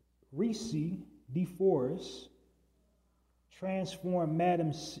Reese DeForest transformed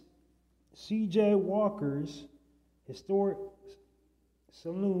Madam C.J. Walker's historic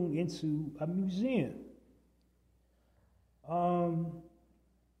saloon into a museum.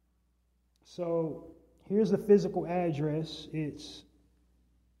 So here's the physical address. It's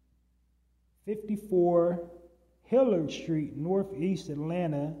 54 Hillard Street, Northeast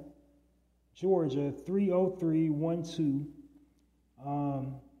Atlanta, Georgia,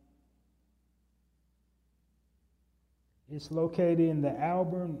 30312. It's located in the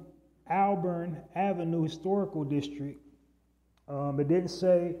Auburn Avenue Historical District. It didn't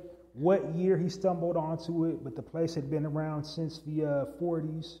say what year he stumbled onto it, but the place had been around since the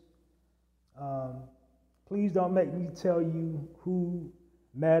 40s. Please don't make me tell you who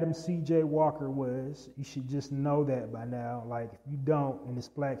Madam C.J. Walker was. You should just know that by now. Like, if you don't, in this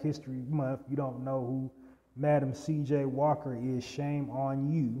Black History Month, you don't know who Madam C.J. Walker is, shame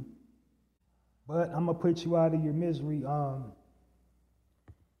on you. But I'm going to put you out of your misery.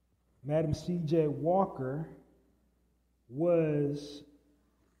 Madam C.J. Walker was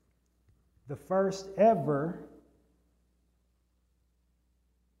the first ever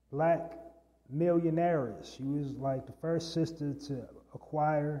Black millionaires. She was like the first sister to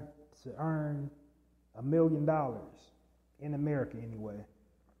earn $1 million in America anyway.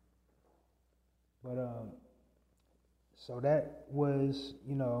 But so that was,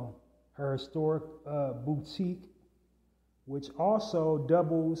 her historic boutique, which also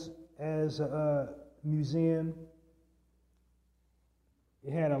doubles as a museum.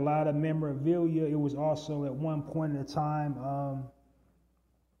 It had a lot of memorabilia. It was also at one point in time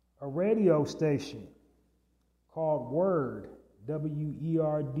a radio station called Word,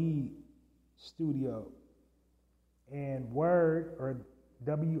 W-E-R-D studio. And Word, or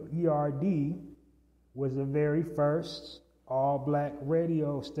W-E-R-D, was the very first all-Black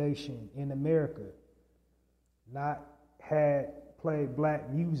radio station in America. Not played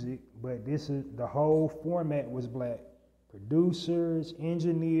Black music, but the whole format was Black. Producers,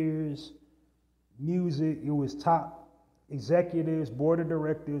 engineers, music, it was top executives, board of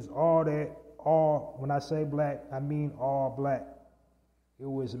directors, when I say Black, I mean all Black.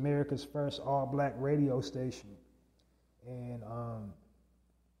 It was America's first all-Black radio station. And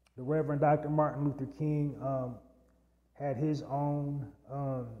the Reverend Dr. Martin Luther King had his own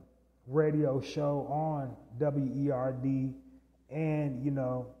radio show on WERD, and,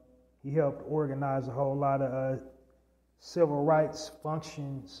 he helped organize a whole lot of civil rights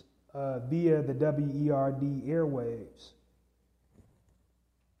functions via the WERD airwaves.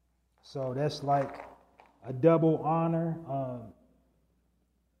 So that's like a double honor.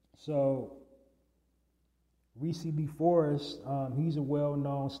 So Reese DeForest, he's a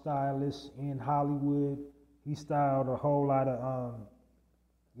well-known stylist in Hollywood. He styled a whole lot of,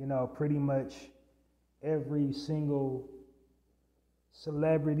 pretty much every single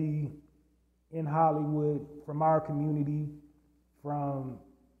celebrity in Hollywood from our community from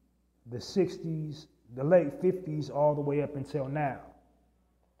the 60s, the late 50s, all the way up until now.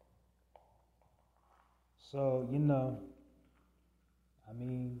 So,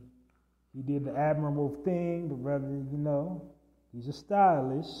 he did the admirable thing, the brother, he's a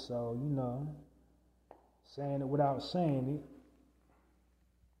stylist, so, saying it without saying it.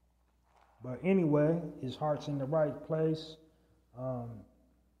 But anyway, his heart's in the right place.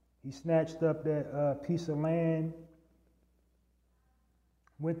 He snatched up that piece of land,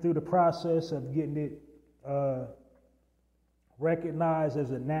 went through the process of getting it recognized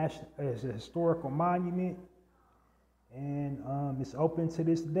as a historical monument, and it's open to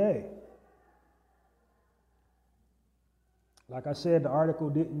this day. Like I said, the article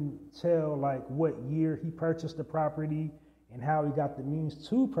didn't tell what year he purchased the property and how he got the means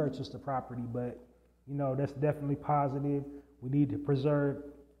to purchase the property, but that's definitely positive. We need to preserve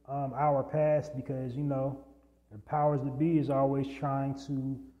our past because the powers that be is always trying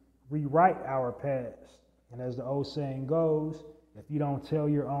to rewrite our past. And as the old saying goes, if you don't tell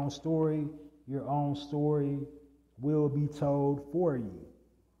your own story will be told for you.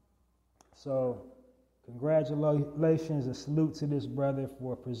 So congratulations and salute to this brother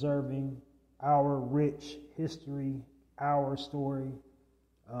for preserving our rich history, our story.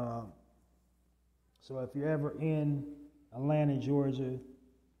 So if you're ever in Atlanta, Georgia,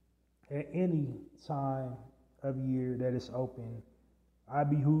 at any time of year that it's open,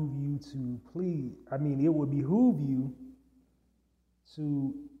 it would behoove you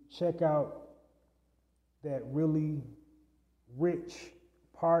to check out that really rich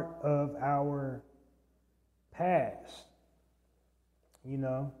part of our past,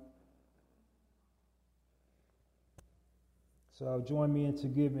 So join me into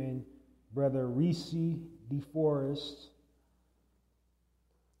giving Brother Reese DeForest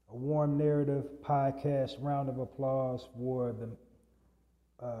a warm narrative podcast round of applause for the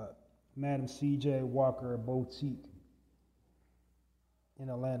Madam C.J. Walker Boutique in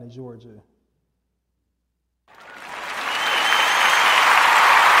Atlanta, Georgia.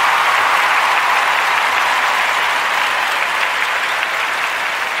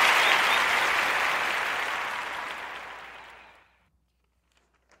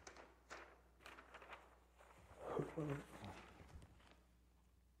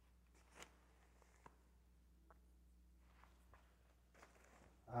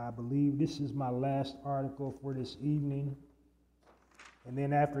 I believe this is my last article for this evening. And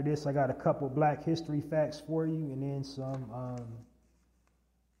then after this, I got a couple Black history facts for you, and then some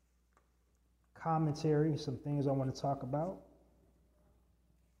commentary, some things I want to talk about.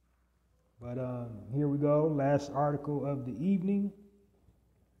 But here we go, last article of the evening.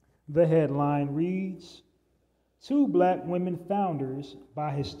 The headline reads, 2 Black women founders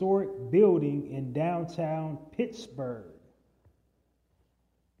by historic building in downtown Pittsburgh.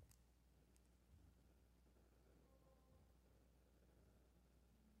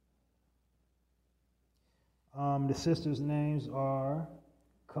 The sisters' names are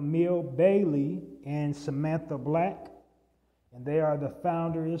Camille Bailey and Samantha Black, and they are the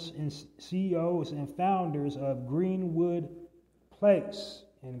founders and CEOs and founders of Greenwood Place.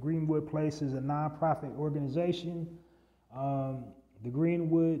 And Greenwood Place is a nonprofit organization. The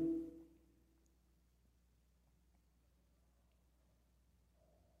Greenwood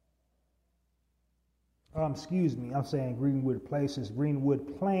I'm saying Greenwood Place is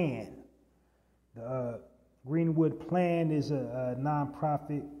Greenwood Plan. The Greenwood Plan is a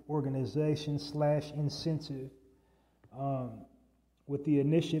nonprofit organization / incentive with the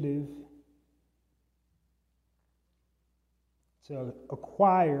initiative to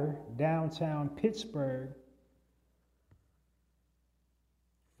acquire downtown Pittsburgh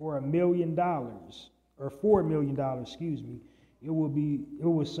for $1 million, or $4 million, It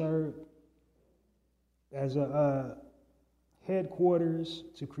will serve as a headquarters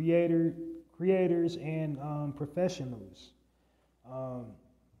to creators and professionals.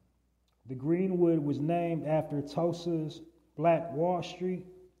 The Greenwood was named after Tulsa's Black Wall Street.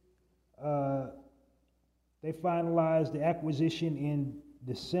 They finalized the acquisition in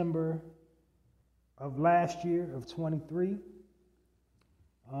December of last year, of 23.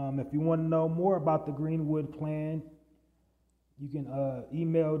 If you want to know more about the Greenwood Plan, you can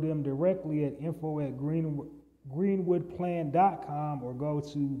email them directly at info@greenwoodplan.com or go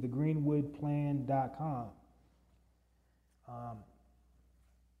to thegreenwoodplan.com.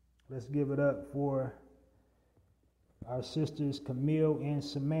 Let's give it up for our sisters Camille and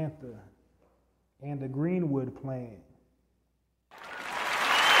Samantha and the Greenwood Plan.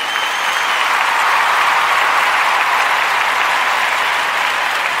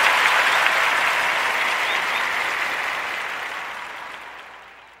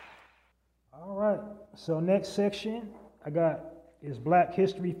 So next section, I got is Black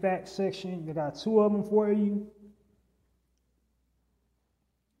History Facts section. I got two of them for you.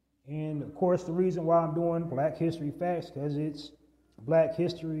 And of course, the reason why I'm doing Black History Facts, because it's Black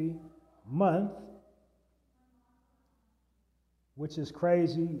History Month, which is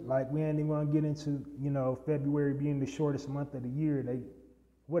crazy. Like, we ain't even gonna get into, February being the shortest month of the year.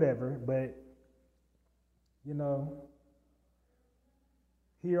 Whatever, but,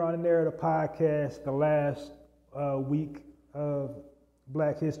 here on the Narrator podcast, the last week of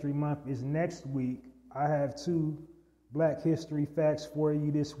Black History Month is next week. I have two Black History Facts for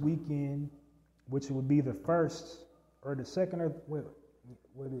you this weekend, which would be the first or the second, or what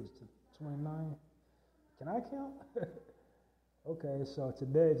is it, 29? Can I count? Okay, so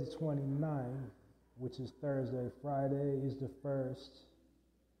today is the 29th, which is Thursday. Friday is the first.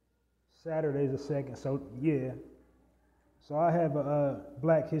 Saturday is the second. So yeah. So I have a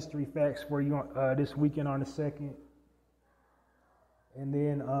Black History Facts for you this weekend on the second. And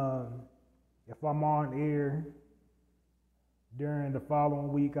then if I'm on air during the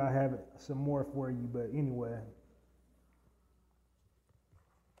following week, I have some more for you. But anyway,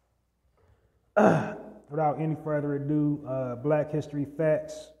 without any further ado, Black History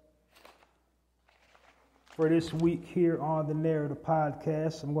Facts for this week here on the Narrator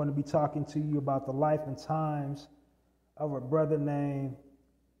podcast. I'm going to be talking to you about the life and times of a brother named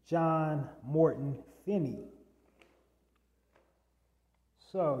John Morton Finney.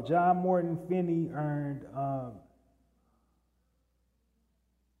 So John Morton Finney earned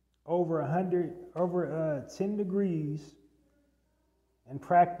over 10 degrees and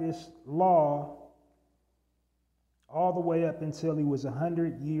practiced law all the way up until he was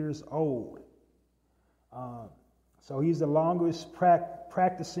 100 years old. So he's the longest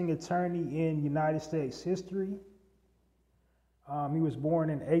practicing attorney in United States history. He was born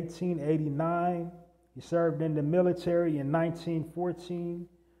in 1889. He served in the military in 1914.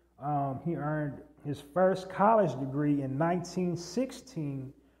 He earned his first college degree in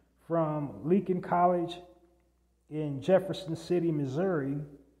 1916 from Lincoln College in Jefferson City, Missouri.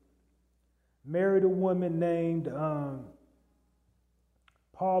 Married a woman named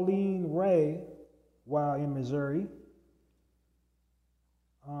Pauline Ray while in Missouri.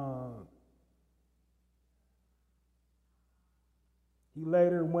 He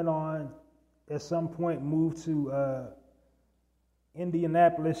later went on, at some point, moved to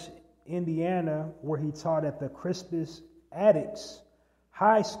Indianapolis, Indiana, where he taught at the Crispus Attucks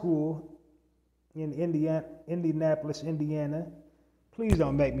High School in Indianapolis, Indiana. Please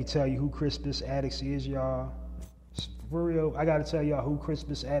don't make me tell you who Crispus Attucks is, y'all. For real, I got to tell y'all who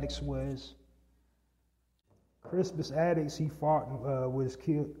Crispus Attucks was. Crispus Attucks, he fought, was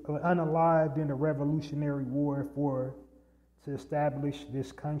killed, unalived in the Revolutionary War to establish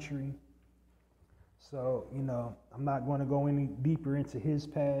this country. So, I'm not going to go any deeper into his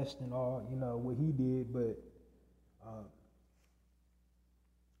past and all, what he did. But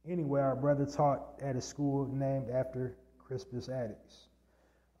anyway, our brother taught at a school named after Crispus Attucks.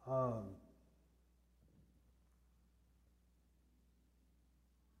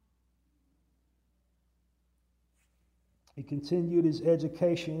 He continued his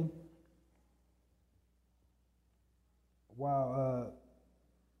education while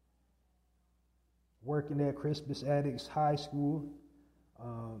working at Crispus Attucks High School.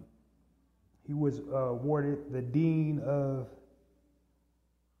 He was awarded the Dean of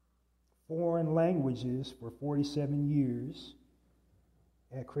Foreign Languages for 47 years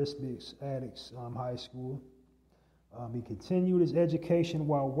at Crispus Attucks High School. He continued his education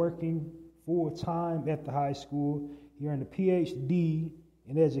while working full-time at the high school. He earned a PhD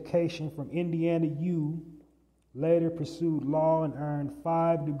in education from Indiana U. Later pursued law and earned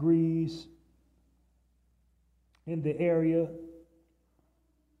 5 degrees in the area,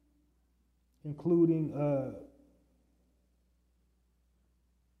 including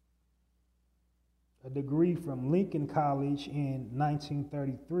a degree from Lincoln College in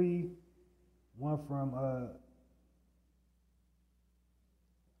 1933, one from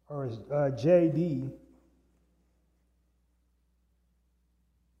JD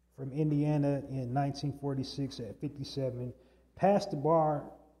from Indiana in 1946 at 57. Passed the bar,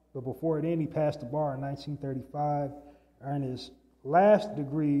 but before then he passed the bar in 1935, earned his last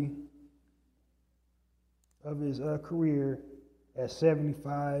degree of his career at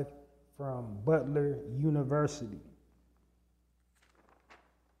 75 from Butler University.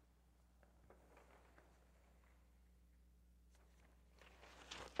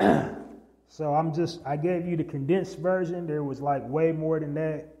 So I gave you the condensed version. There was like way more than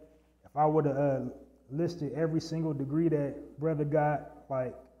that. If I would have listed every single degree that brother got,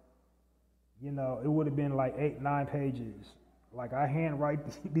 you know, it would have been like 8, 9 pages. Like I handwrite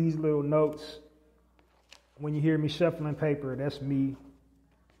these little notes. When you hear me shuffling paper, that's me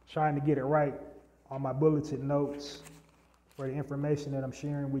trying to get it right on my bulleted notes for the information that I'm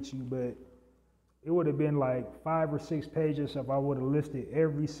sharing with you. But it would have been like 5 or 6 pages if I would have listed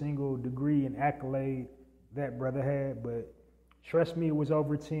every single degree and accolade that brother had. But trust me, it was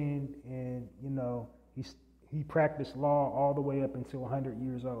over 10, and you know, he practiced law all the way up until 100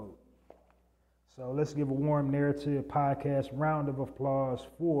 years old. So let's give a warm Narrative podcast round of applause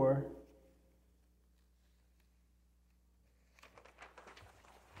for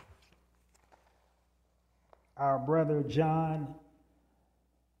our brother John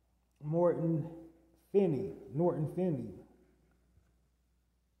Norton Finney.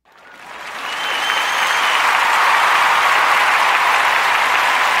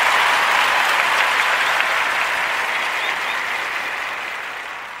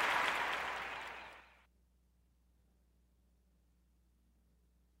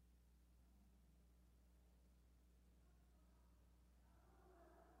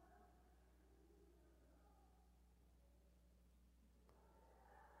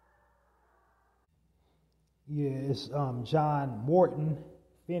 Yeah, it's John Morton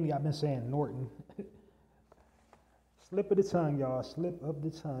Finney. I've been saying Norton. Slip of the tongue, y'all. Slip of the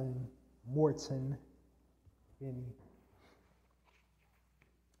tongue. Morton Finney.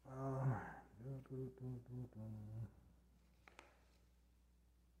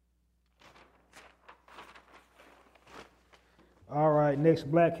 All right,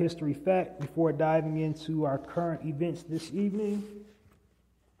 next Black History fact before diving into our current events this evening.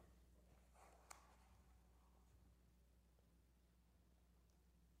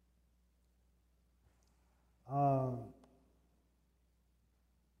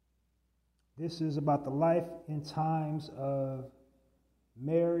 This is about the life and times of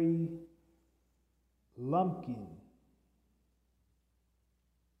Mary Lumpkin.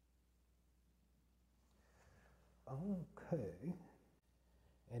 Okay.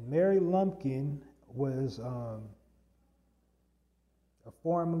 And Mary Lumpkin was a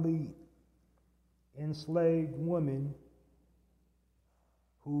formerly enslaved woman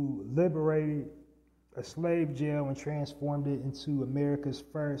who liberated a slave jail and transformed it into America's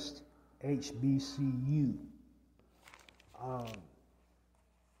first HBCU.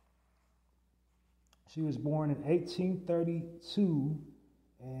 She was born in 1832,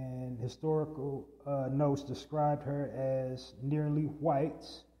 and historical notes described her as nearly white,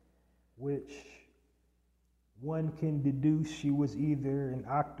 which one can deduce she was either an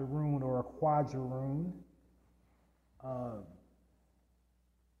octoroon or a quadroon.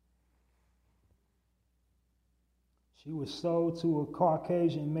 She was sold to a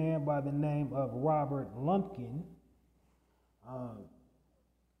Caucasian man by the name of Robert Lumpkin.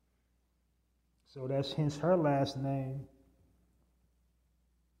 So that's hence her last name,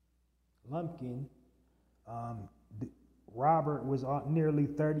 Lumpkin. Robert was nearly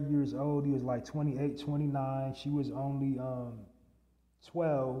 30 years old. He was like 28, 29. She was only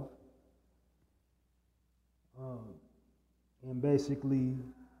 12. And basically,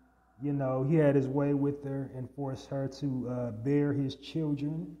 you know, he had his way with her and forced her to bear his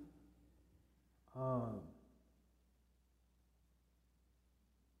children.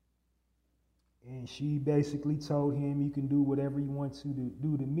 And she basically told him, you can do whatever you want to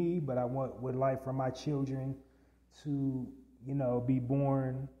do to me, but I would like for my children to, you know, be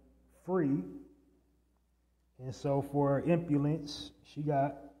born free. And so for her impudence, she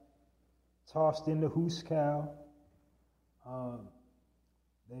got tossed in the hoosecow.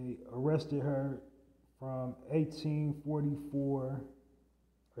 They arrested her from 1844,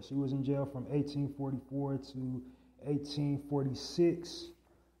 or she was in jail from 1844 to 1846.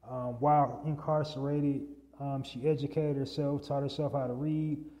 While incarcerated, she educated herself, taught herself how to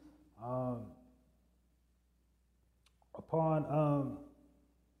read. Upon,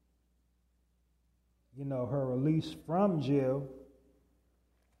 you know, her release from jail,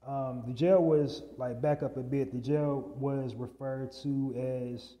 the jail was, like, back up a bit, the jail was referred to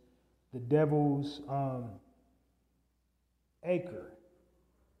as the Devil's Acre.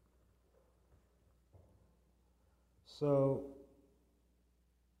 So,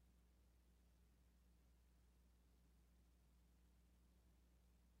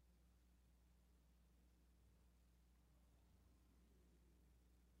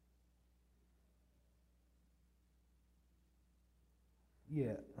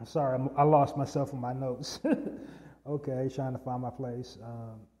 yeah, I'm sorry, I lost myself in my notes. Okay, trying to find my place.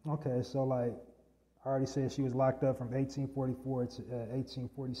 Okay, so like I already said, she was locked up from 1844 to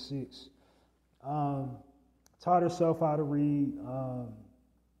 1846. Taught herself how to read.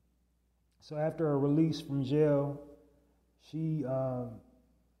 So after her release from jail, she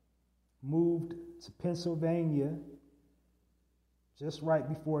moved to Pennsylvania just right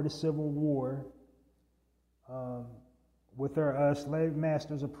before the Civil War, with her slave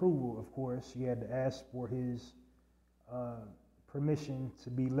master's approval, of course. She had to ask for his permission to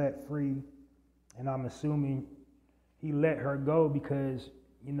be let free, and I'm assuming he let her go because,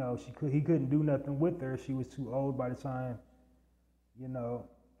 you know, he couldn't do nothing with her. She was too old by the time, you know,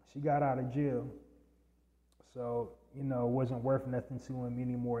 she got out of jail. So, you know, it wasn't worth nothing to him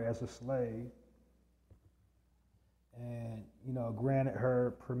anymore as a slave. And, you know, granted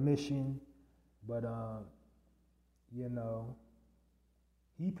her permission, but, you know,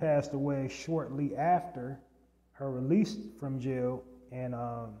 he passed away shortly after her release from jail, and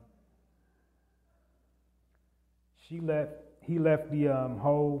he left the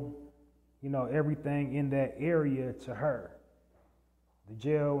whole, you know, everything in that area to her, the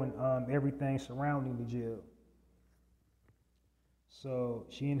jail and everything surrounding the jail. So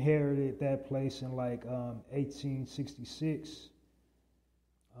she inherited that place in like 1866,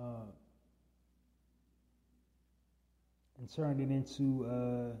 and turned it into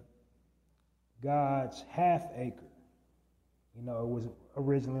God's half acre. You know, it was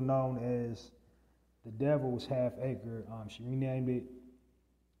originally known as the Devil's Half Acre. She renamed it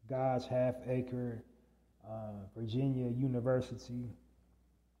God's Half Acre, Virginia University.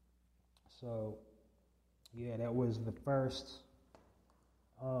 So, yeah, that was the first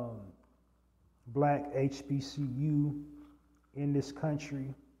black HBCU in this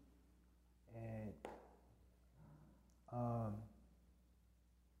country.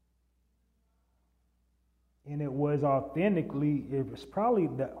 And it was probably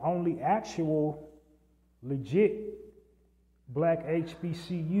the only actual legit black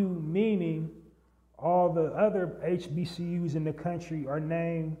HBCU, meaning all the other HBCUs in the country are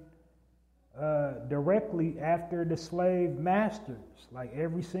named directly after the slave masters, like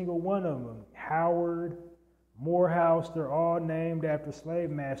every single one of them. Howard, Morehouse, they're all named after slave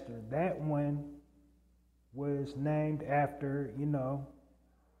masters. That one was named after, you know,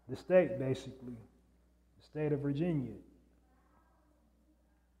 the state, basically, the state of Virginia.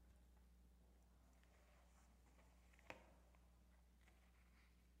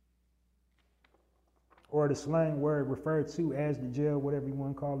 Or the slang word referred to as the jail, whatever you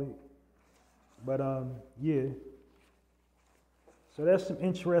want to call it. But, yeah. So that's some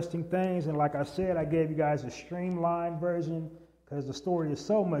interesting things. And like I said, I gave you guys a streamlined version because the story is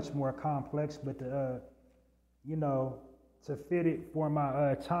so much more complex. But, you know, to fit it for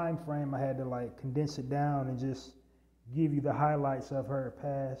my time frame, I had to, like, condense it down and just give you the highlights of her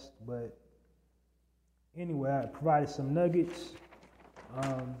past. But anyway, I provided some nuggets.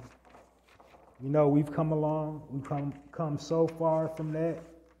 You know, we've come along. We've come so far from that.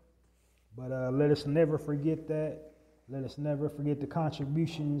 But let us never forget that. Let us never forget the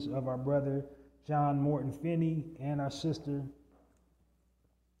contributions of our brother John Morton Finney and our sister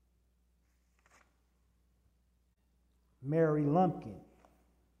Mary Lumpkin.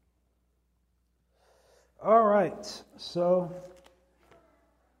 All right, so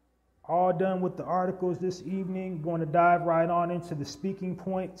all done with the articles this evening. Going to dive right on into the speaking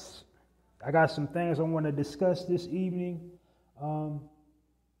points. I got some things I want to discuss this evening.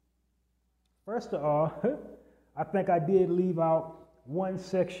 First of all, I think I did leave out one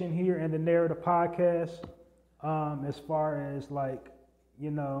section here in the Narrator podcast, as far as, like,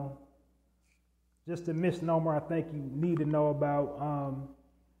 you know, just a misnomer I think you need to know about.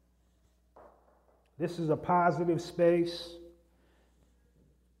 This is a positive space.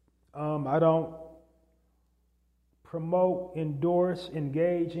 I don't promote, endorse,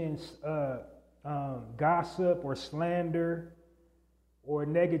 engage in gossip or slander or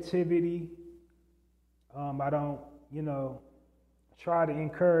negativity. I don't, you know, try to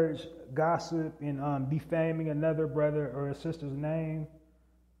encourage gossip and defaming another brother or a sister's name.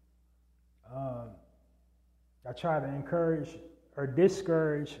 I try to encourage or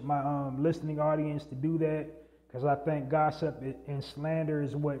discourage my listening audience to do that, because I think gossip and slander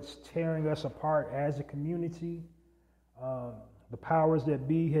is what's tearing us apart as a community. The powers that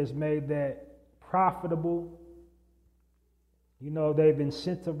be has made that profitable. You know, they've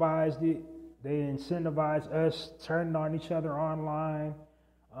incentivized it. They incentivize us turning on each other online,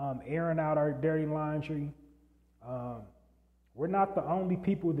 airing out our dirty laundry. We're not the only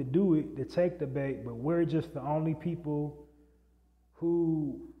people that do it, that take the bait, but we're just the only people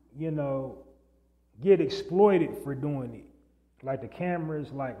who, you know, get exploited for doing it. Like, the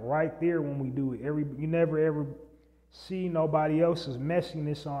camera's like right there when we do it. You never ever see nobody else's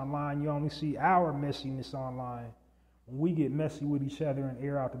messiness online. You only see our messiness online when we get messy with each other and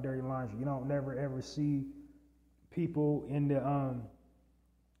air out the dirty laundry. You don't never ever see people in the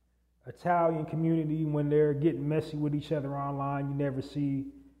Italian community when they're getting messy with each other online. You never see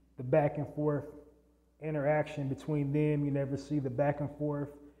the back and forth interaction between them. You never see the back and forth,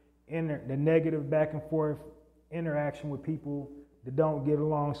 the negative back and forth interaction with people that don't get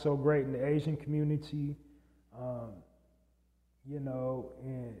along so great in the Asian community, and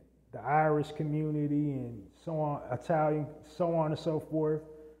the Irish community and so on, Italian, so on and so forth,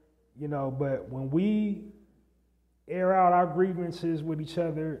 but when we air out our grievances with each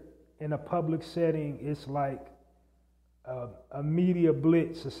other in a public setting, it's like a media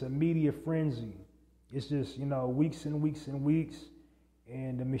blitz, it's a media frenzy. It's just, weeks and weeks and weeks,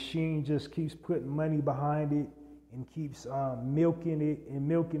 and the machine just keeps putting money behind it and keeps milking it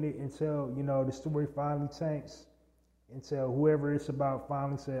until, the story finally tanks, until whoever it's about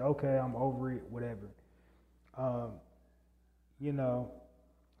finally say, okay, I'm over it, whatever.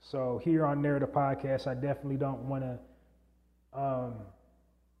 So here on Narrator Podcast, I definitely don't want to,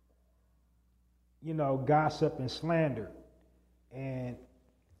 gossip and slander. And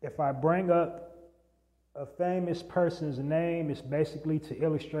if I bring up a famous person's name, it's basically to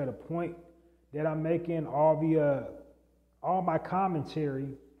illustrate a point that I'm making. All my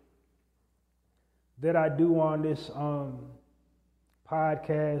commentary that I do on this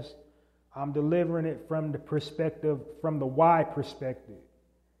podcast, I'm delivering it from the why perspective.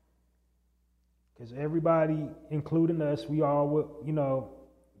 Because everybody, including us, we all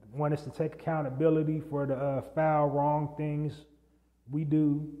want us to take accountability for the foul, wrong things we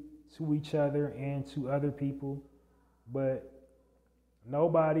do to each other and to other people. But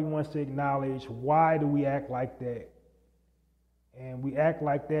nobody wants to acknowledge, why do we act like that? And we act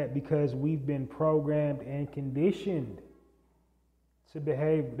like that because we've been programmed and conditioned to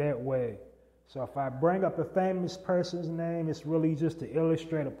behave that way. So if I bring up a famous person's name, it's really just to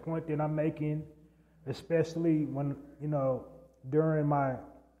illustrate a point that I'm making, especially when, during my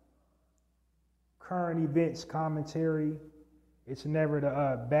current events commentary. It's never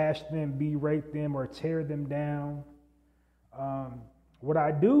to bash them, berate them, or tear them down. What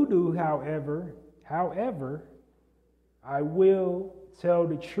I do, however, I will tell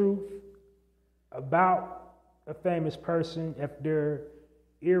the truth about a famous person if they're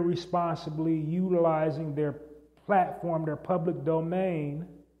irresponsibly utilizing their platform, their public domain,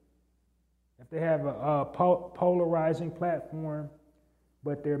 if they have a polarizing platform,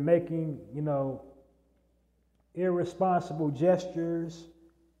 but they're making, irresponsible gestures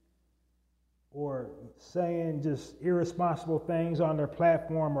or saying just irresponsible things on their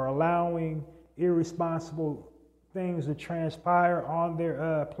platform, or allowing irresponsible things to transpire on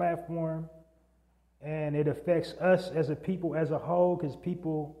their platform, and it affects us as a people as a whole, because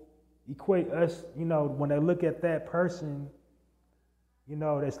people equate us, when they look at that person,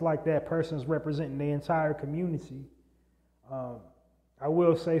 that's like that person's representing the entire community. I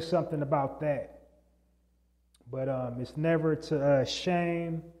will say something about that. But it's never to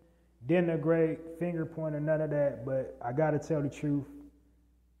shame, denigrate, finger point, or none of that. But I got to tell the truth.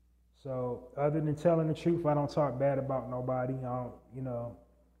 So other than telling the truth, I don't talk bad about nobody. I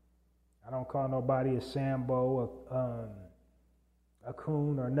don't call nobody a Sambo, a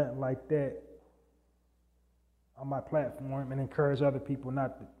coon, or nothing like that on my platform, and encourage other people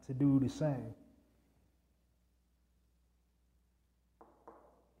not to do the same.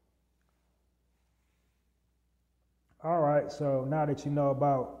 All right, so now that you know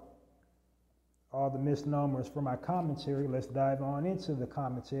about all the misnomers for my commentary, let's dive on into the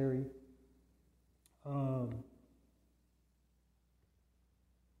commentary.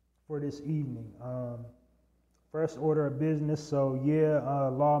 For this evening. First order of business,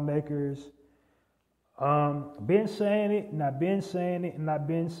 lawmakers, been saying it, and I've been saying it, and I've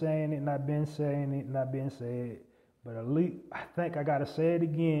been saying it, and I've been saying it, and I've been saying it, but at least I think I gotta say it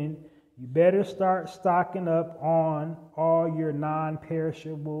again. You better start stocking up on all your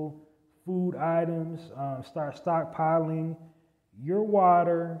non-perishable food items. Start stockpiling your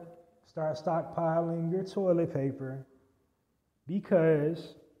water. Start stockpiling your toilet paper,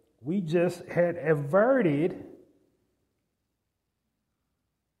 because we just had averted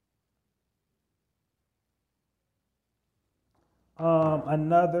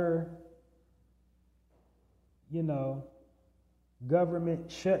another,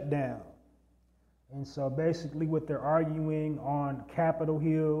 government shutdown. And so basically what they're arguing on Capitol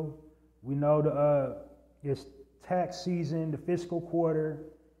Hill, we know it's tax season, the fiscal quarter.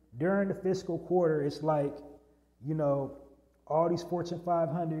 During the fiscal quarter, it's like, all these Fortune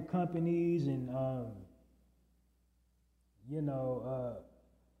 500 companies and,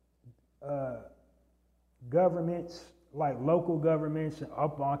 governments like local governments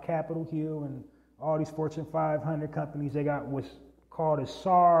up on Capitol Hill and all these Fortune 500 companies, they got what's called a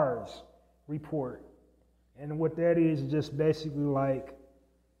SARS report. And what that is just basically like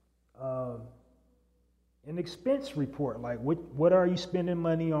an expense report. Like what are you spending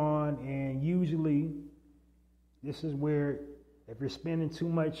money on? And usually this is where if you're spending too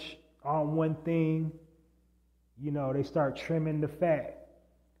much on one thing, you know, they start trimming the fat.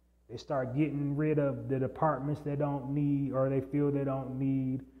 They start getting rid of the departments they don't need or they feel they don't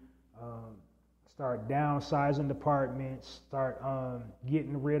need. Start downsizing departments. Start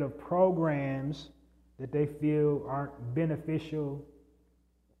getting rid of programs that they feel aren't beneficial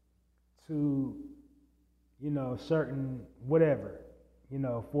to, you know, certain whatever, you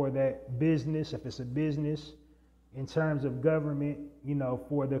know, for that business, if it's a business, in terms of government, you know,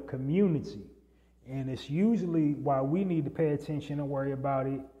 for the community. And it's usually why we need to pay attention and worry about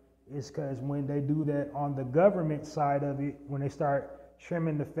it is because when they do that on the government side of it, when they start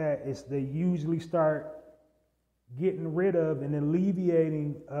trimming the fat, it's they usually start getting rid of and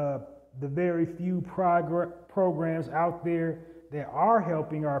alleviating the very few programs out there that are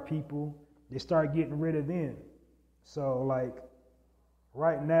helping our people. They start getting rid of them. So like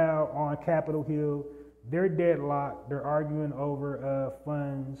right now on Capitol Hill, they're deadlocked. They're arguing over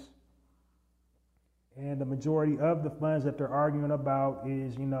funds. And the majority of the funds that they're arguing about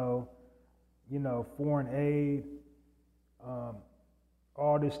is, you know, foreign aid,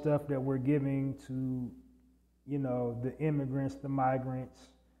 all this stuff that we're giving to, you know, the immigrants, the migrants,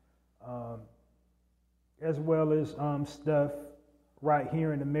 as well as stuff right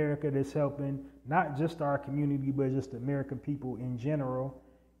here in America that's helping not just our community, but just American people in general.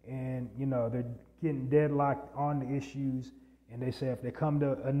 And, you know, they're getting deadlocked on the issues. And they say if they come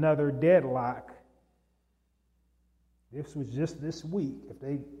to another deadlock, this was just this week, if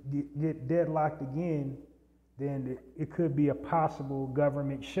they get deadlocked again, then it could be a possible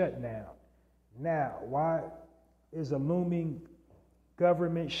government shutdown. Now, why is a looming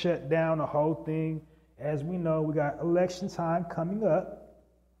government shutdown a whole thing? As we know, we got election time coming up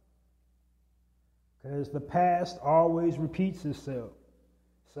because the past always repeats itself.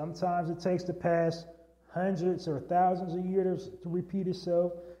 Sometimes it takes the past hundreds or thousands of years to repeat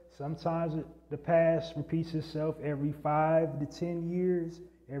itself. Sometimes the past repeats itself every 5 to 10 years,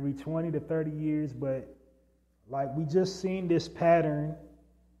 every 20 to 30 years. But like we just seen this pattern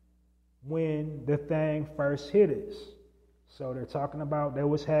when the thing first hit us. So they're talking about they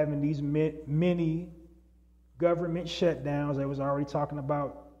was having these mini government shutdowns. They was already talking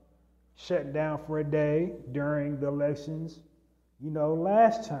about shutting down for a day during the elections, you know,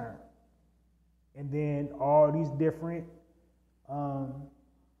 last term. And then all these different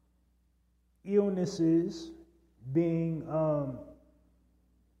illnesses being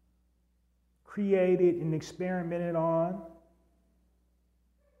created and experimented on.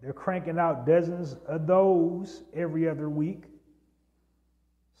 They're cranking out dozens of those every other week.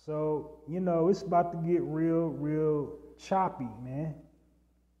 So, you know, it's about to get real choppy, man.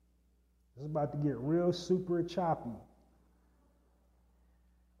 It's about to get real super choppy.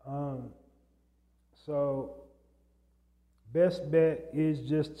 So, best bet is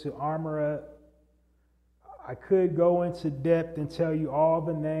just to armor up. I could go into depth and tell you all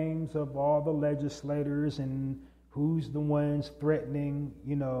the names of all the legislators and who's the ones threatening,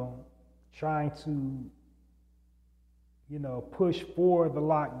 you know, trying to, you know, push for the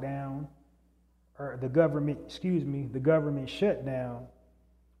lockdown or the government shutdown.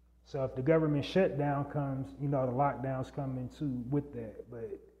 So if the government shutdown comes, you know, the lockdown's coming too with that. But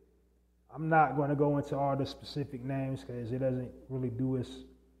I'm not going to go into all the specific names because it doesn't really do us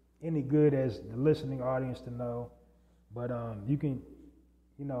any good as the listening audience to know. But you can,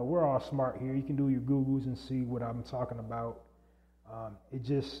 you know, we're all smart here. You can do your Googles and see what I'm talking about.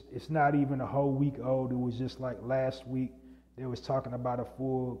 It's not even a whole week old. It was just like last week they was talking about a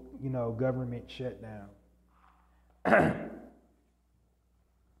full, you know, government shutdown.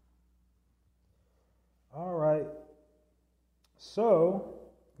 All right. So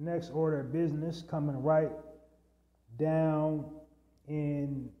next order of business coming right down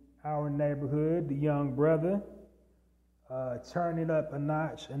in our neighborhood, the young brother turning up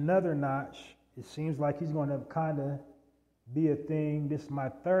another notch. It seems like he's going to kind of be a thing. This is my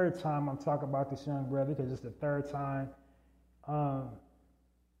third time I'm talking about this young brother because it's the third time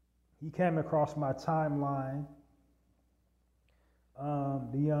he came across my timeline.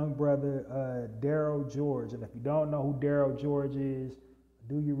 The young brother, Daryl George. And if you don't know who Daryl George is,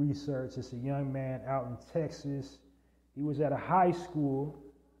 do your research. It's a young man out in Texas. He was at a high school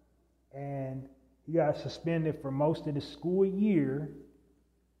and he got suspended for most of the school year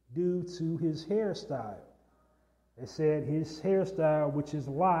due to his hairstyle. It said his hairstyle, which is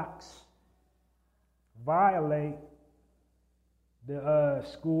locks, violate the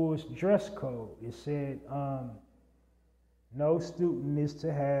school's dress code. It said no student is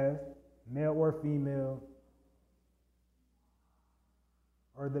to have, male or female,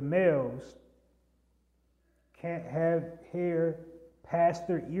 or the males can't have hair past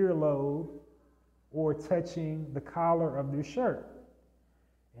their earlobe or touching the collar of their shirt.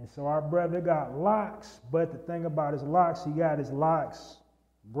 And so our brother got locks, but the thing about his locks, he got his locks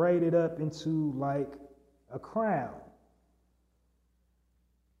braided up into like a crown.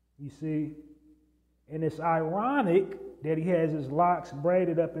 You see? And it's ironic that he has his locks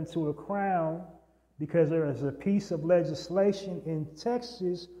braided up into a crown because there is a piece of legislation in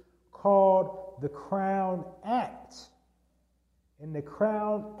Texas called the Crown Act. And the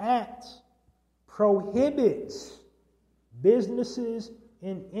Crown Act prohibits businesses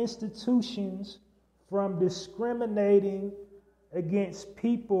and institutions from discriminating against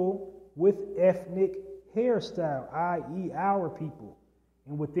people with ethnic hairstyle, i.e. our people.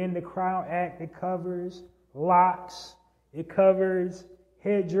 And within the Crown Act, it covers locks, it covers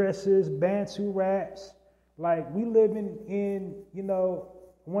headdresses, bantu wraps. Like, we live in, you know,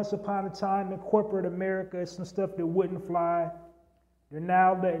 once upon a time in corporate America, some stuff that wouldn't fly. They're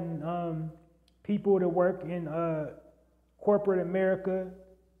now letting people that work in corporate America,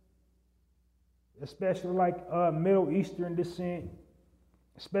 especially like Middle Eastern descent,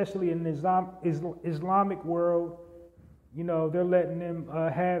 especially in the Islamic world, you know, they're letting them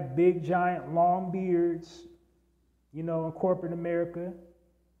have big, giant, long beards, you know, in corporate America,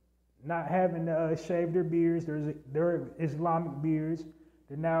 not having to shave their beards. They're Islamic beards.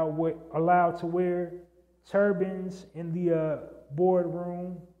 They're now allowed to wear turbans in the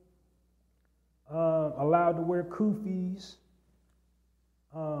boardroom, allowed to wear kufis.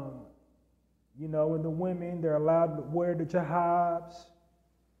 You know, and the women, they're allowed to wear the jihadis.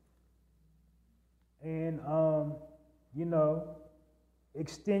 And, you know,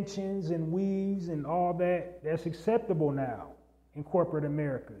 extensions and weaves and all that, that's acceptable now in corporate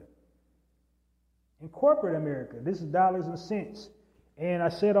America. In corporate America, this is dollars and cents. And I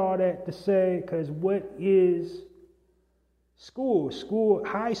said all that to say, because what is school?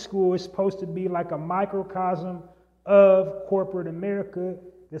 High school is supposed to be like a microcosm of corporate America.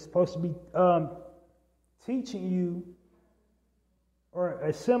 They're supposed to be teaching you or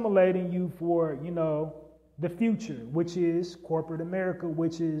assimilating you for, you know, the future, which is corporate America,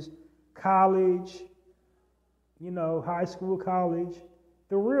 which is college, you know, high school, college,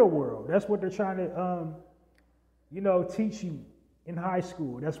 the real world. That's what they're trying to, you know, teach you in high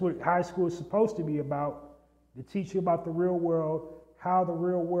school. That's what high school is supposed to be about, to teach you about the real world, how the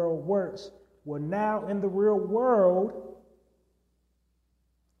real world works. Well, now in the real world,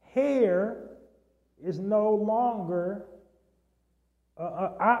 hair is no longer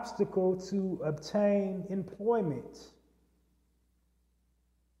an obstacle to obtain employment.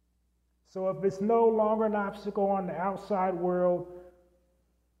 So if it's no longer an obstacle on the outside world,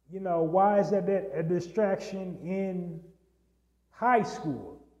 you know, why is that a distraction in high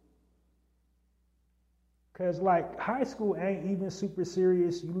school? Because like high school ain't even super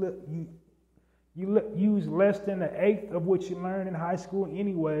serious. You use less than an eighth of what you learn in high school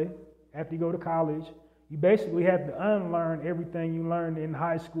anyway. After you go to college, you basically have to unlearn everything you learned in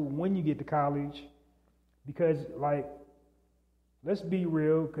high school when you get to college. Because like, let's be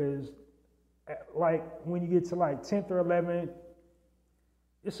real, because like when you get to like 10th or 11th,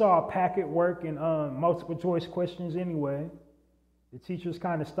 it's all packet work and multiple choice questions anyway. The teachers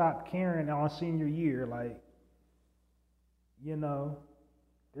kind of stopped caring on senior year. Like, you know,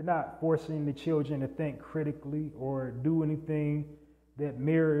 they're not forcing the children to think critically or do anything that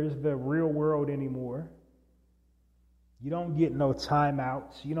mirrors the real world anymore. You don't get no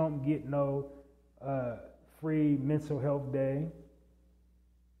timeouts. You don't get no free mental health day.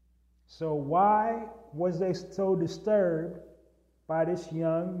 So why was they so disturbed by this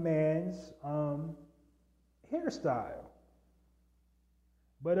young man's hairstyle?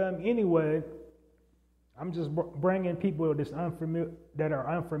 But anyway, I'm just bringing people that are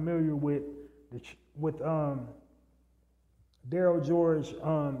unfamiliar with Daryl George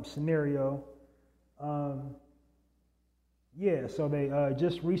scenario. Yeah, so they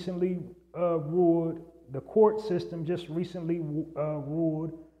just recently ruled, the court system just recently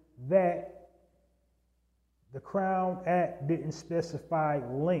ruled that the Crown Act didn't specify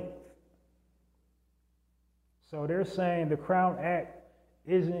length. So they're saying the Crown Act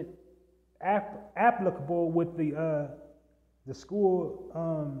isn't applicable with the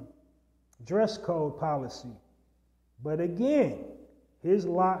school dress code policy. But again, his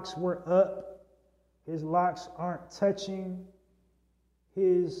locks were up, his locks aren't touching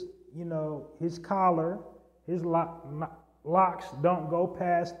his collar. His locks don't go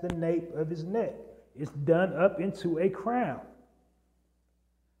past the nape of his neck. It's done up into a crown.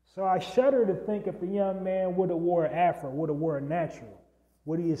 So I shudder to think if the young man would have wore an afro, would have wore a natural,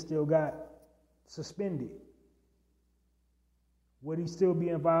 would he have still got suspended? Would he still be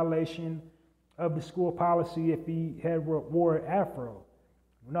in violation of the school policy if he had wore an afro?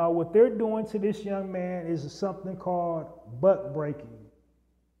 No, what they're doing to this young man is something called buck breaking.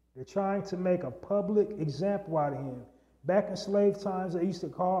 They're trying to make a public example out of him. Back in slave times, they used to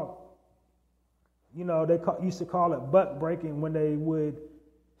call it buck breaking when they would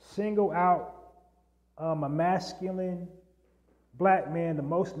single out a masculine black man, the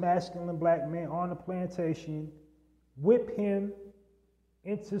most masculine black man on the plantation, whip him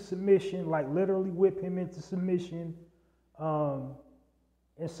into submission, like literally whip him into submission.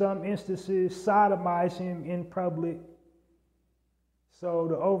 In some instances, sodomize him in public so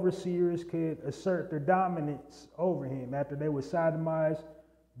the overseers could assert their dominance over him. After they would sodomize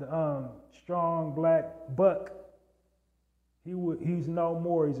the strong black buck, he's no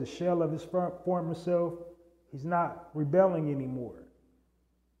more. He's a shell of his former self. He's not rebelling anymore.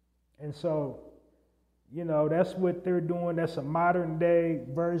 And so, that's what they're doing. That's a modern day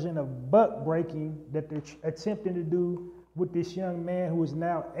version of buck breaking that they're attempting to do with this young man who is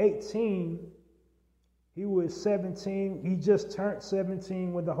now 18. He was 17. He just turned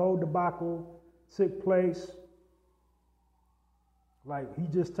 17 when the whole debacle took place. Like, he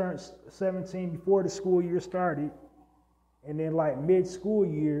just turned 17 before the school year started. And then, like, mid-school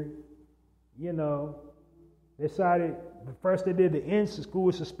year, decided, first they did the end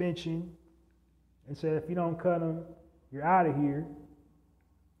school suspension and said, if you don't cut him, you're out of here.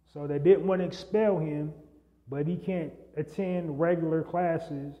 So they didn't want to expel him, but he can't attend regular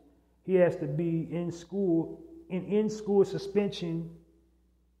classes. He has to be in school suspension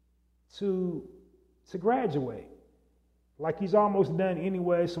to graduate. Like, he's almost done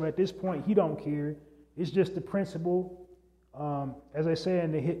anyway, so at this point he don't care. It's just the principle. As I say,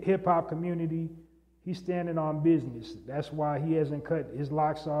 in the hip-hop community, he's standing on business. That's why he hasn't cut his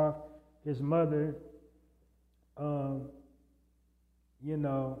locks off. His mother, told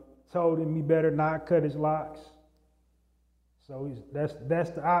him he better not cut his locks. So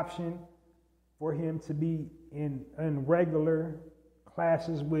that's the option for him to be in regular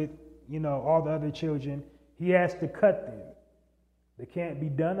classes with, all the other children. He has to cut them. They can't be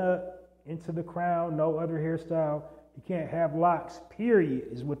done up into the crown, no other hairstyle. You can't have locks, period,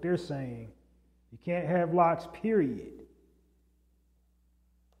 is what they're saying. You can't have locks, period.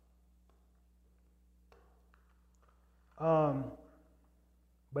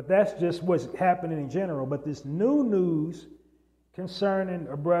 But that's just what's happening in general. But this new news concerning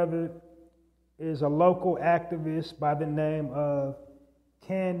a brother is a local activist by the name of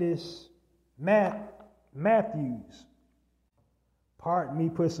Candace Matthews. Pardon me,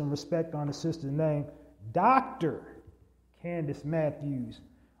 put some respect on the sister's name. Dr. Candace Matthews.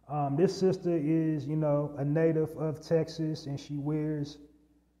 This sister is, a native of Texas, and she wears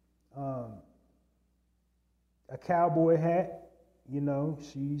a cowboy hat.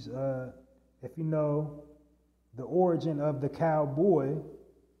 She's, if you know the origin of the cowboy,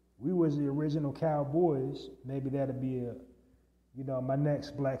 we was the original cowboys. Maybe that'll be my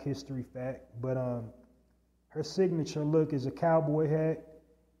next Black History fact. But her signature look is a cowboy hat,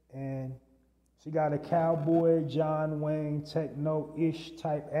 and she got a cowboy, John Wayne, techno-ish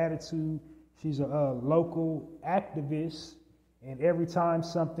type attitude. She's a local activist, and every time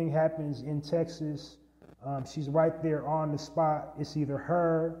something happens in Texas, she's right there on the spot. It's either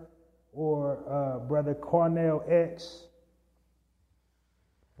her or Brother Cornell X,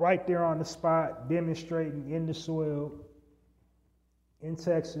 right there on the spot, demonstrating in the soil in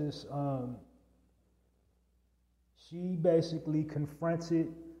Texas. She basically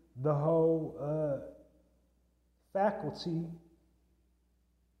confronted the whole faculty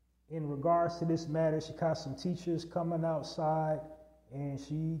in regards to this matter. She caught some teachers coming outside, and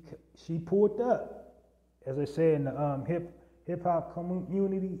she pulled up. As I said, in the hip hop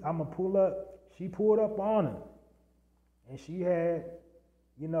community, I'ma pull up. She pulled up on him, and she had,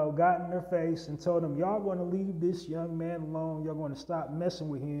 got in her face and told him, "Y'all going to leave this young man alone. Y'all going to stop messing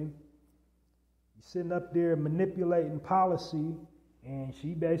with him. You're sitting up there manipulating policy." And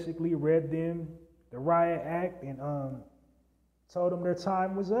she basically read them the riot act and told them their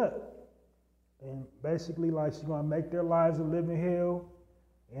time was up. And basically, like, she's going to make their lives a living hell.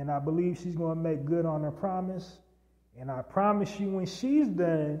 And I believe she's going to make good on her promise. And I promise you, when she's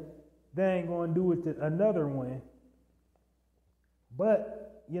done, they ain't going to do it to another one.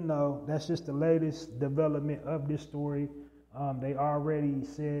 But, that's just the latest development of this story. They already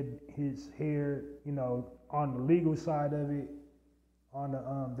said his hair, on the legal side of it,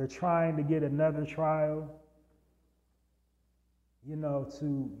 they're trying to get another trial,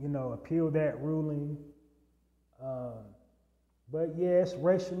 to, appeal that ruling. But yeah, it's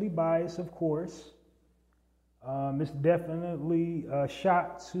racially biased, of course. It's definitely a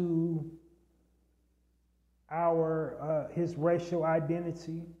shot to his racial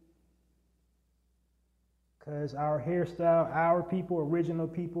identity, because our hairstyle, our people, original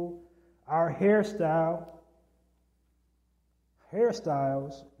people, our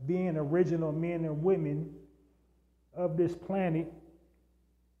hairstyles being original men and women of this planet,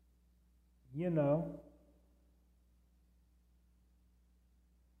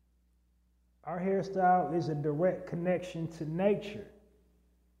 our hairstyle is a direct connection to nature.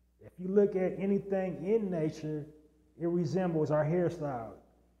 If you look at anything in nature, it resembles our hairstyle.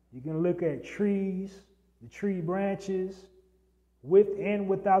 You can look at trees, the tree branches, with and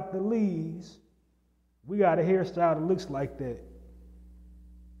without the leaves. We got a hairstyle that looks like that.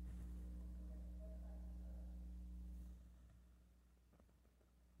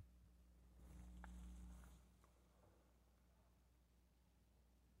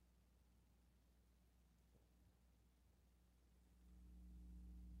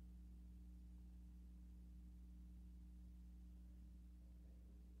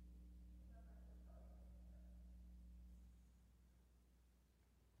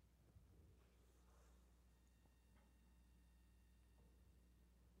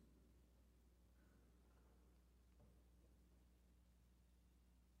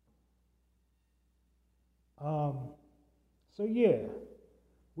 So yeah,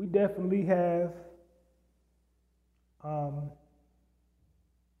 we definitely have a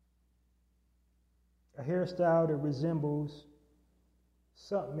hairstyle that resembles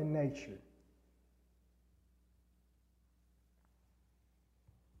something in nature.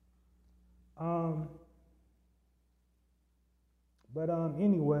 But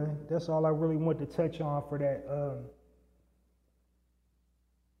anyway, that's all I really want to touch on for that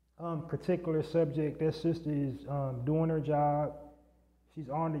particular subject. That sister is doing her job. She's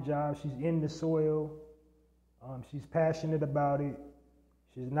on the job. She's in the soil. She's passionate about it.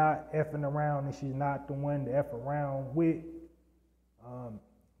 She's not effing around, and she's not the one to eff around with.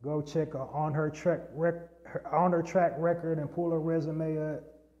 Go check on her track record and pull her resume up.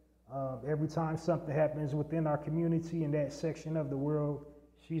 Every time something happens within our community in that section of the world,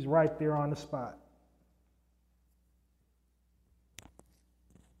 she's right there on the spot.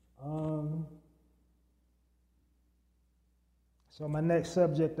 So my next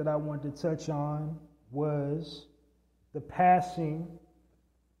subject that I wanted to touch on was the passing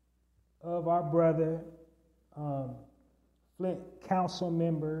of our brother, Flint Council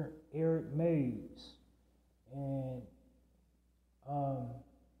member Eric Mays. And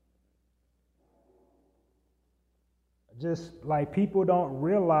just like people don't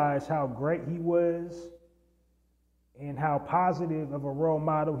realize how great he was and how positive of a role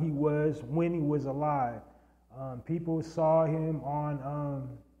model he was when he was alive. People saw him on,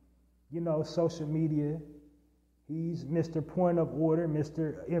 social media. He's Mr. Point of Order,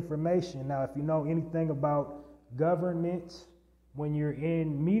 Mr. Information. Now, if you know anything about government, when you're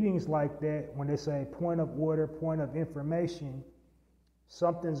in meetings like that, when they say point of order, point of information,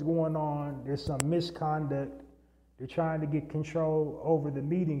 something's going on. There's some misconduct. They're trying to get control over the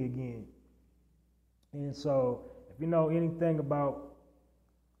meeting again. And so, if you know anything about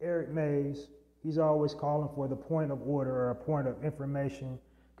Eric Mays, he's always calling for the point of order or a point of information,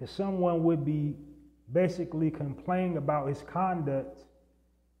 because someone would be basically complaining about his conduct,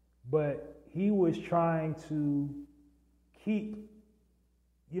 but he was trying to keep,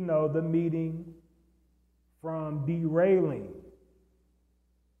 the meeting from derailing.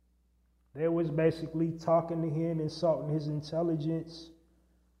 They was basically talking to him, insulting his intelligence.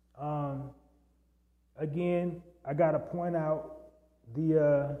 Again, I got to point out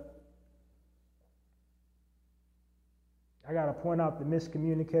the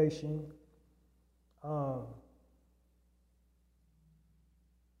miscommunication.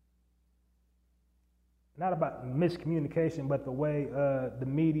 Not about miscommunication, but the way the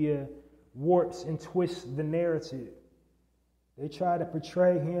media warps and twists the narrative. They try to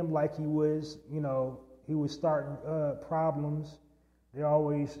portray him like he was, he was starting problems. They're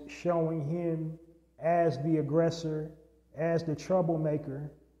always showing him as the aggressor, as the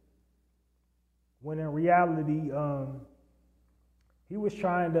troublemaker, when in reality, he was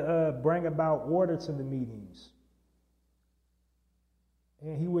trying to bring about order to the meetings.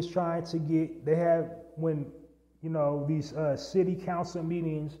 And he was trying to when these city council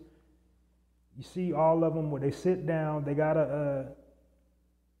meetings, you see all of them where they sit down, they got an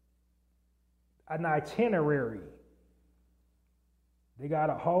itinerary. They got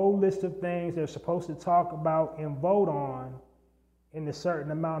a whole list of things they're supposed to talk about and vote on in a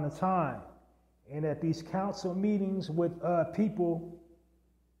certain amount of time. And at these council meetings with people,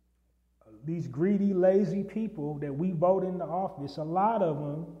 these greedy, lazy people that we vote into office, a lot of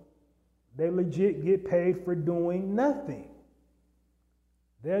them, they legit get paid for doing nothing.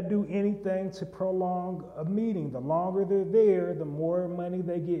 They'll do anything to prolong a meeting. The longer they're there, the more money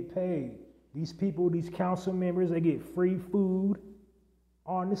they get paid. These people, these council members, they get free food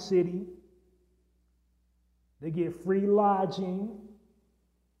on the city. They get free lodging.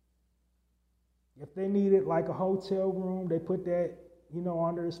 If they needed like a hotel room, they put that,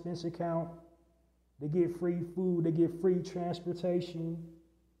 on their expense account. They get free food. They get free transportation.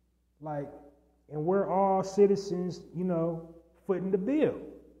 And we're all citizens, footing the bill.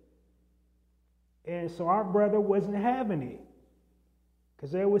 And so our brother wasn't having it.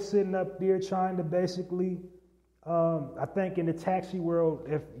 Because they were sitting up there trying to basically, I think in the taxi world,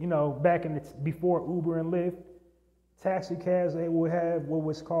 back before Uber and Lyft, taxi cabs, they would have what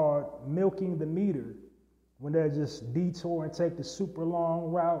was called milking the meter, when they just detour and take the super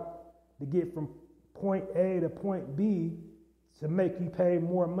long route to get from point A to point B to make you pay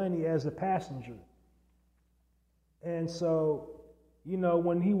more money as a passenger. And so,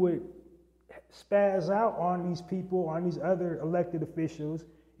 when he would spaz out on these people, on these other elected officials,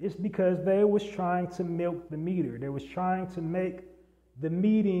 it's because they was trying to milk the meter. They was trying to make the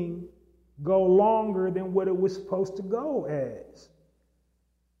meeting go longer than what it was supposed to go as.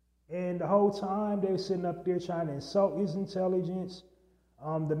 And the whole time they were sitting up there trying to insult his intelligence.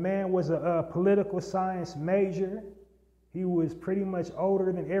 The man was a political science major. He was pretty much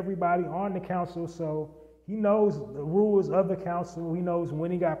older than everybody on the council, so he knows the rules of the council. He knows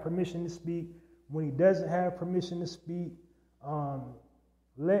when he got permission to speak, when he doesn't have permission to speak,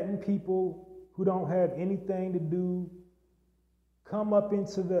 letting people who don't have anything to do come up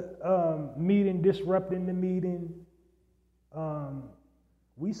into the meeting, disrupting the meeting.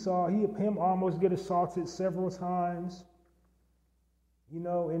 We saw him almost get assaulted several times,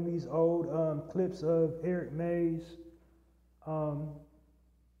 in these old clips of Eric Mays.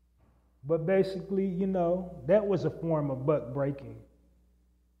 But basically, that was a form of buck breaking.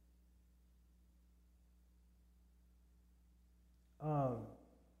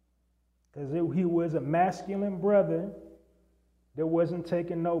 Because he was a masculine brother that wasn't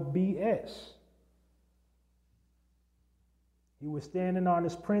taking no BS. He was standing on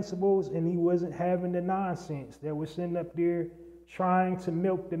his principles, and he wasn't having the nonsense that was sitting up there trying to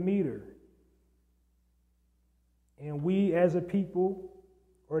milk the meter. And we as a people,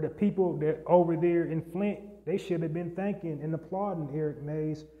 or the people that over there in Flint, they should have been thanking and applauding Eric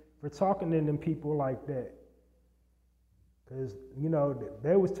Mays for talking to them people like that. Because,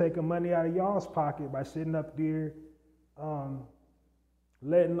 they was taking money out of y'all's pocket by sitting up there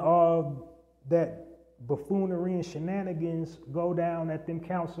letting all that buffoonery and shenanigans go down at them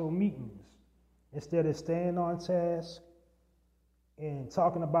council meetings instead of staying on task and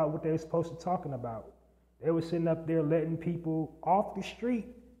talking about what they were supposed to talking about. They were sitting up there letting people off the street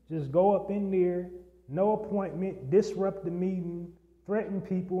just go up in there, no appointment, disrupt the meeting, threaten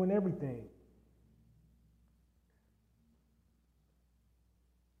people and everything.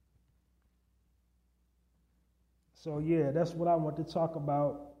 So yeah, that's what I want to talk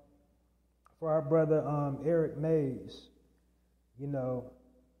about for our brother Eric Mays.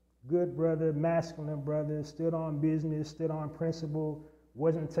 Good brother, masculine brother, stood on business, stood on principle,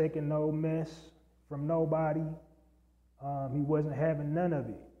 wasn't taking no mess from nobody. He wasn't having none of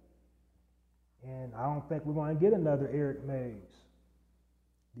it. And I don't think we're going to get another Eric Mays,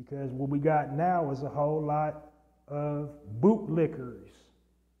 because what we got now is a whole lot of bootlickers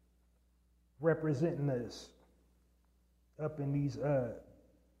representing us up in these,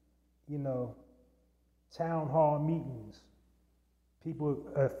 town hall meetings. People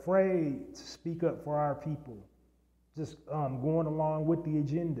afraid to speak up for our people, just going along with the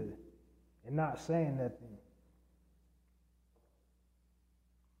agenda and not saying nothing.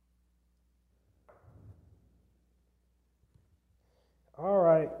 All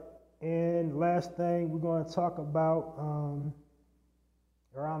right, and last thing we're going to talk about,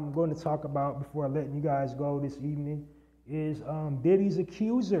 or I'm going to talk about before letting you guys go this evening, is Diddy's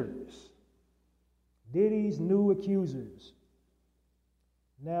accusers. Diddy's new accusers.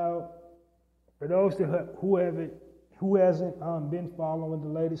 Now, for those who hasn't been following the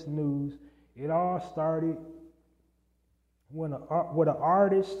latest news, it all started with an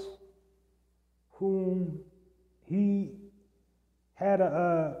artist whom he had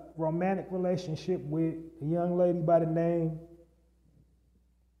a romantic relationship with a young lady by the name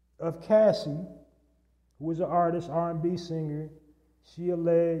of Cassie, who was an artist, R&B singer. She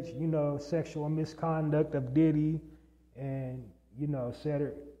alleged, sexual misconduct of Diddy and, said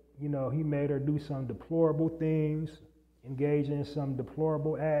her, he made her do some deplorable things, engage in some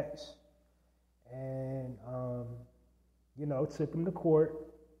deplorable acts, and, took him to court,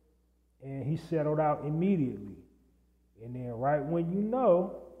 and he settled out immediately. And then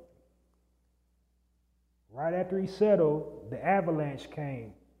right after he settled, the avalanche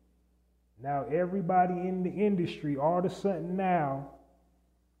came. Now everybody in the industry all of a sudden now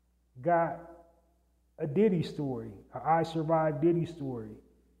got a Diddy story, a I Survived Diddy story.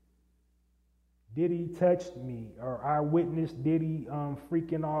 Diddy touched me, or I witnessed Diddy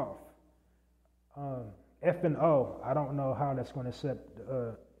freaking off. F and O, I don't know how that's going to set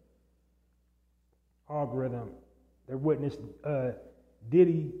the algorithm. They witnessed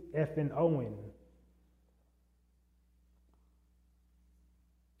Diddy F and Oing.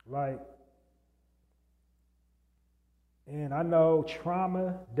 And I know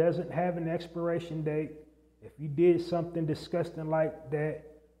trauma doesn't have an expiration date. If you did something disgusting like that,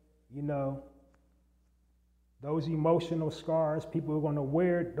 those emotional scars, people are going to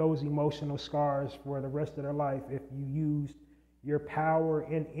wear those emotional scars for the rest of their life if you used your power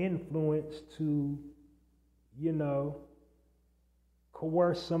and influence to,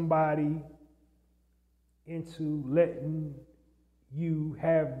 coerce somebody into letting you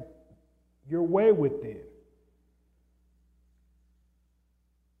have your way with them.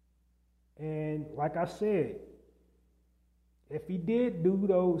 And like I said, if he did do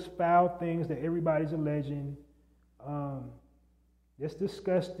those foul things that everybody's alleging, it's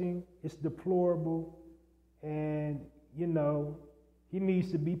disgusting, it's deplorable, and, he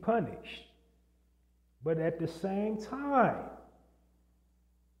needs to be punished. But at the same time,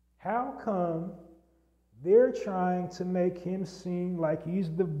 how come they're trying to make him seem like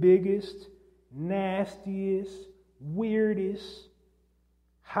he's the biggest, nastiest, weirdest,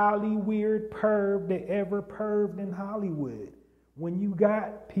 Hollyweird perv that ever perved in Hollywood? When you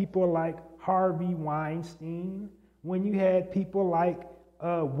got people like Harvey Weinstein, when you had people like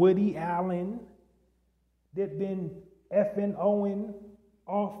Woody Allen that been effing Owen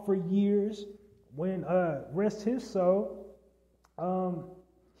off for years, when rest his soul,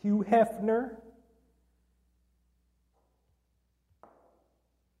 Hugh Hefner.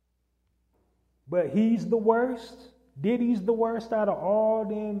 But he's the worst. Diddy's the worst out of all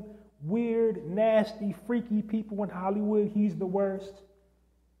them weird, nasty, freaky people in Hollywood. He's the worst.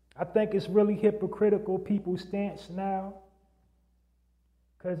 I think it's really hypocritical people's stance now.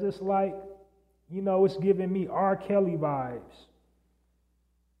 Because it's like, it's giving me R. Kelly vibes.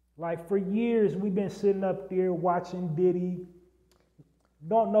 Like for years, we've been sitting up there watching Diddy.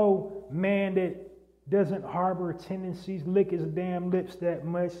 Don't know man that doesn't harbor tendencies, lick his damn lips that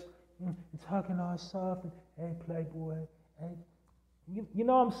much. Talking all soft, and, hey, playboy, hey. You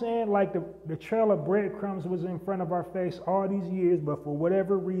know what I'm saying? Like the trail of breadcrumbs was in front of our face all these years, but for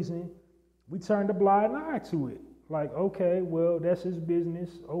whatever reason, we turned a blind eye to it. Like, okay, well, that's his business.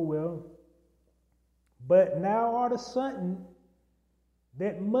 Oh, well. But now all of a sudden,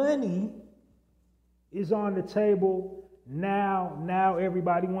 that money is on the table. Now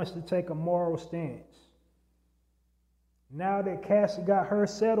everybody wants to take a moral stance. Now that Cassie got her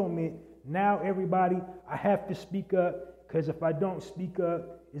settlement, now everybody, I have to speak up, because if I don't speak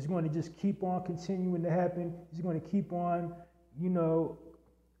up, it's going to just keep on continuing to happen. It's going to keep on,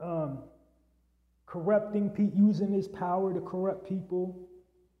 corrupting people, using his power to corrupt people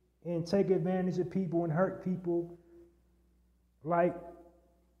and take advantage of people and hurt people. Like,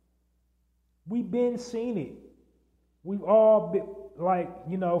 we've been seeing it. We've all been,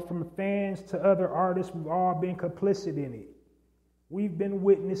 from fans to other artists, we've all been complicit in it. We've been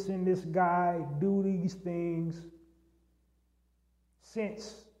witnessing this guy do these things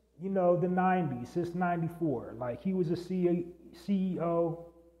since, the 90s, since 94. Like, he was a CEO.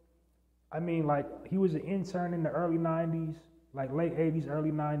 I mean, like, he was an intern in the early 90s, like late 80s,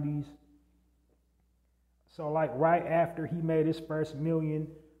 early 90s. So, like, right after he made his first million,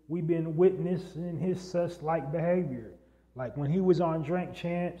 we've been witnessing his sus-like behavior. Like, when he was on Drink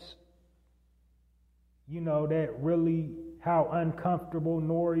Champs, that really, how uncomfortable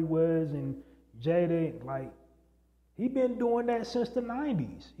Nori was and Jada, like, he been doing that since the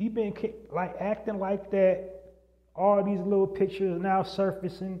 90s. He been, like, acting like that. All these little pictures now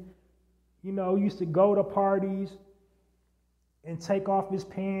surfacing. Used to go to parties and take off his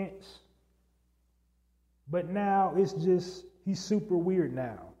pants. But now it's just, he's super weird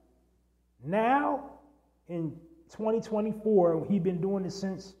now. Now, in 2024. He's been doing it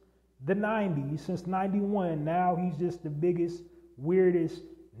since the 90s, since 91. Now he's just the biggest, weirdest,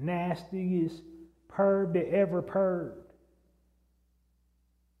 nastiest perv that ever perved.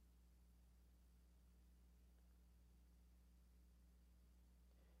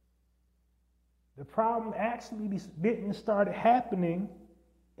 The problem actually didn't start happening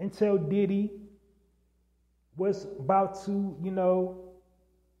until Diddy was about to,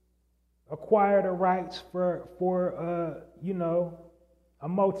 acquire the rights for a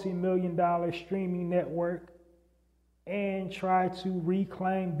multi-million-dollar streaming network and try to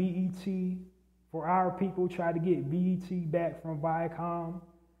reclaim BET for our people, try to get BET back from Viacom.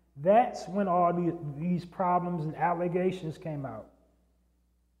 That's when all these problems and allegations came out.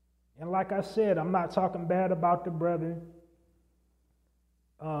 And like I said, I'm not talking bad about the brother.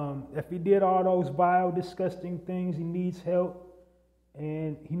 If he did all those vile, disgusting things, he needs help.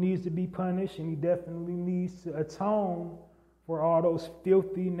 And he needs to be punished. And he definitely needs to atone for all those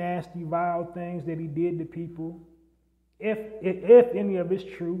filthy, nasty, vile things that he did to people. If any of it's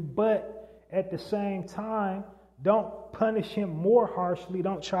true. But at the same time, don't punish him more harshly.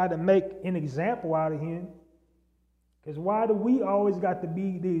 Don't try to make an example out of him. Because why do we always got to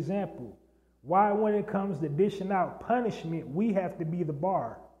be the example? Why, when it comes to dishing out punishment, we have to be the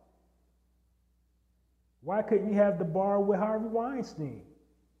bar? Why couldn't you have the bar with Harvey Weinstein?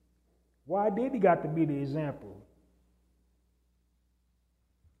 Why did he got to be the example?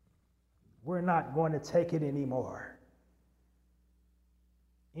 We're not going to take it anymore.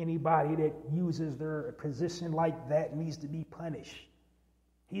 Anybody that uses their position like that needs to be punished.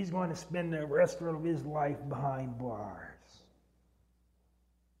 He's going to spend the rest of his life behind bars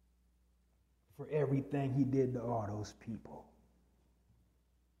for everything he did to all those people.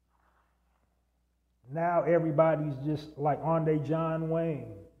 Now everybody's just like on their John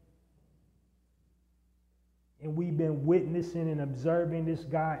Wayne. And we've been witnessing and observing this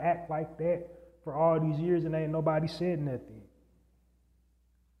guy act like that for all these years, and ain't nobody said nothing.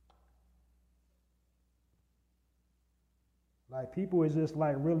 Like, people is just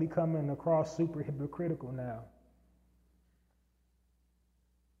like really coming across super hypocritical now.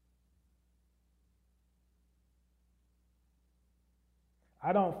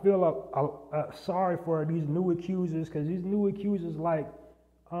 I don't feel sorry for these new accusers, because these new accusers like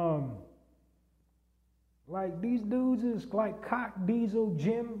these dudes is like cock diesel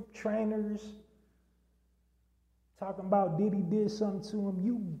gym trainers talking about Diddy did something to him.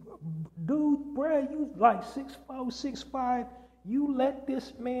 You, dude, bruh, you like 6'4", 6'5". You let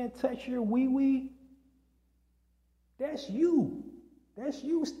this man touch your wee-wee? That's you. That's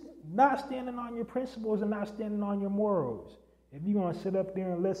you not standing on your principles and not standing on your morals. If you're going to sit up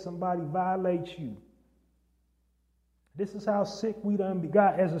there and let somebody violate you. This is how sick we done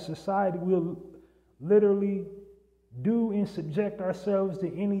got as a society. We'll literally do and subject ourselves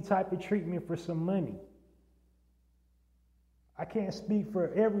to any type of treatment for some money. I can't speak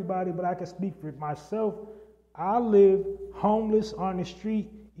for everybody, but I can speak for myself. I live homeless on the street,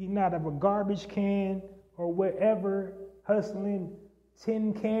 eating out of a garbage can or whatever, hustling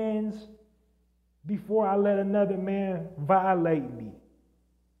tin cans before I let another man violate me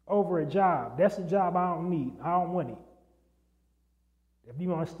over a job. That's a job I don't need. I don't want it. If you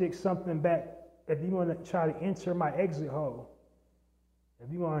want to stick something back, if you want to try to enter my exit hole,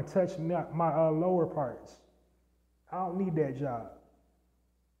 if you want to touch my lower parts, I don't need that job.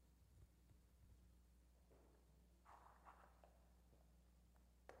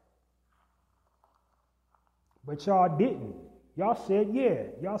 But y'all didn't. Y'all said, yeah.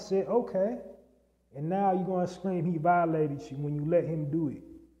 Y'all said, okay. And now you're going to scream he violated you when you let him do it.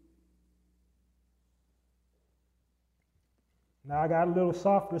 Now I got a little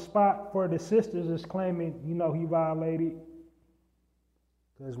softer spot for the sisters that's claiming, he violated.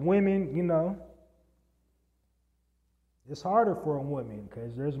 Because women, it's harder for a woman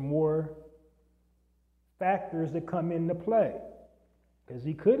because there's more factors that come into play. Because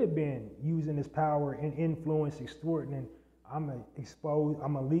he could have been using his power and influence, extorting, and I'm going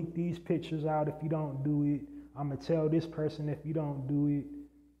to leak these pictures out if you don't do it. I'm going to tell this person if you don't do it.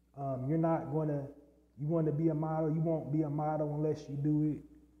 You want to be a model, you won't be a model unless you do it.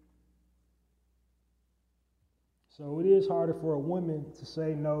 So it is harder for a woman to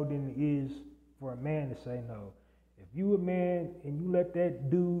say no than it is for a man to say no. If you a man and you let that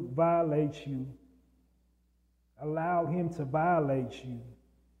dude violate you, allowed him to violate you,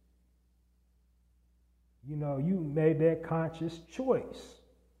 you made that conscious choice.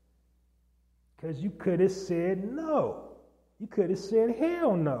 Because you could have said no. You could have said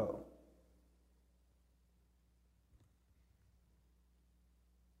hell no.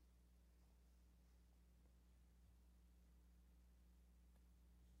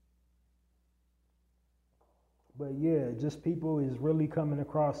 But yeah, just people is really coming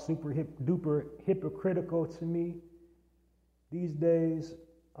across super duper hypocritical to me these days.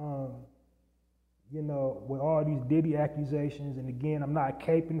 You know, with all these Diddy accusations, and again, I'm not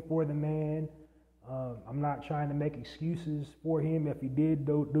caping for the man. I'm not trying to make excuses for him if he did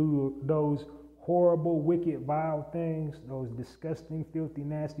do those horrible, wicked, vile things, those disgusting, filthy,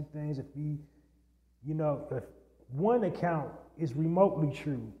 nasty things. If he, you know, if one account is remotely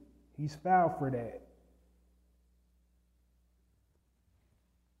true, he's foul for that.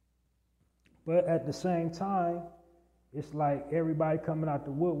 But at the same time, it's like everybody coming out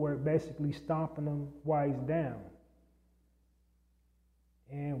the woodwork basically stomping him while he's down.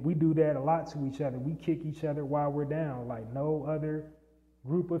 And we do that a lot to each other. We kick each other while we're down. Like no other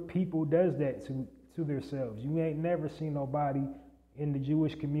group of people does that to themselves. You ain't never seen nobody in the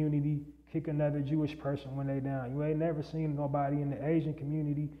Jewish community kick another Jewish person when they down. You ain't never seen nobody in the Asian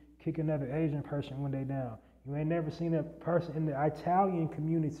community kick another Asian person when they down. You ain't never seen a person in the Italian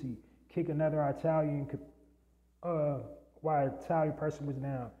community kick another Italian while an Italian person was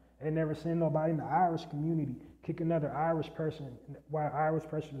down. Ain't never seen nobody in the Irish community kick another Irish person while an Irish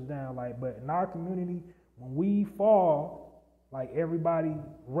person was down. Like, but in our community, when we fall, like everybody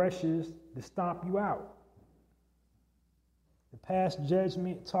rushes to stomp you out. The pass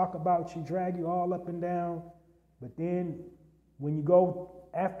judgment, talk about you, drag you all up and down. But then when you go,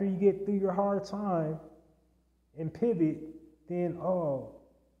 after you get through your hard time and pivot, then, oh,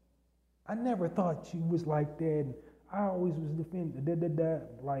 I never thought you was like that. And I always was defending,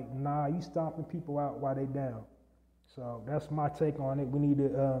 Like, nah, you stomping people out while they down. So that's my take on it. We need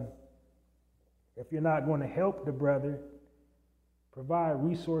to, if you're not going to help the brother, provide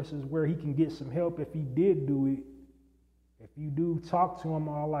resources where he can get some help if he did do it. If you do talk to him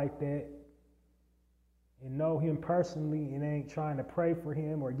all like that and know him personally and ain't trying to pray for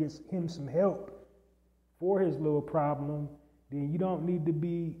him or get him some help for his little problem, then you don't need to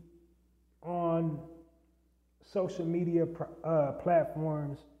be on social media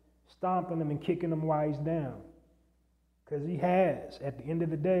platforms stomping him and kicking him while he's down. Because he has. At the end of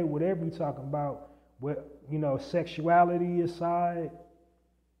the day, whatever you're talking about, what, you know, sexuality aside,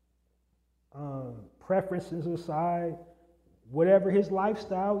 preferences aside, whatever his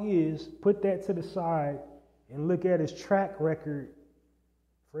lifestyle is, put that to the side and look at his track record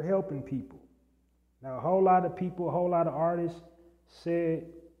for helping people. Now, a whole lot of people, a whole lot of artists said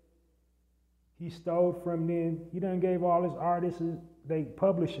he stole from them. He done gave all his artists, they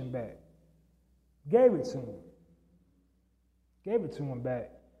publishing back. Gave it to him. Gave it to him back.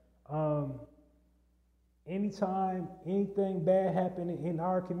 Anytime anything bad happened in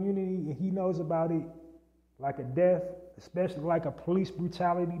our community and he knows about it, like a death, especially like a police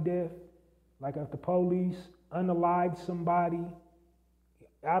brutality death, like if the police unalived somebody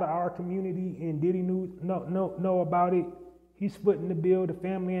out of our community and did he know about it, he's footing the bill. The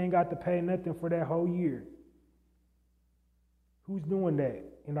family ain't got to pay nothing for that whole year. Who's doing that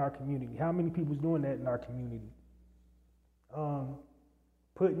in our community? How many people's doing that in our community?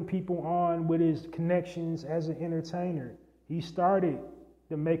 Putting people on with his connections as an entertainer. He started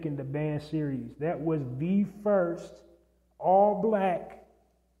making the band series. That was the first all-black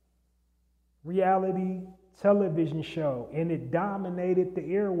reality television show, and it dominated the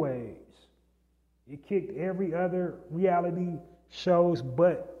airwaves. It kicked every other reality show's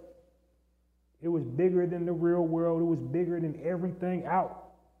butt. It was bigger than the real world. It was bigger than everything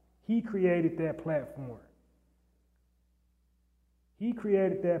out. He created that platform. He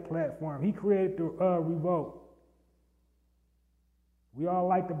created that platform. He created the Revoked. We all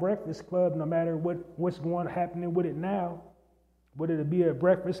like the Breakfast Club, no matter what's happening with it now. Would it be a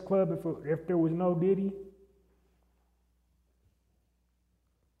Breakfast Club if there was no Diddy?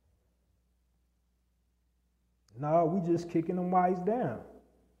 No, we just kicking them while he's down.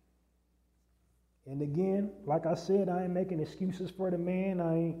 And again, like I said, I ain't making excuses for the man.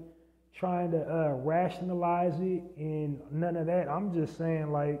 I ain't trying to rationalize it and none of that. I'm just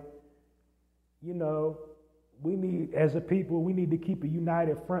saying, like, you know, we need, as a people, we need to keep a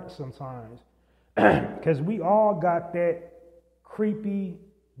united front sometimes. Because we all got that creepy,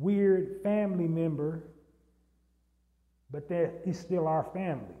 weird family member, but that is still our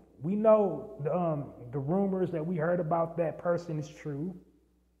family. We know the rumors that we heard about that person is true,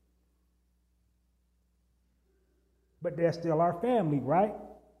 but they're still our family, right?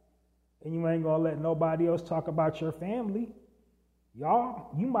 And you ain't gonna let nobody else talk about your family. Y'all,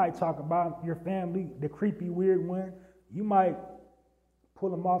 you might talk about your family, the creepy, weird one. You might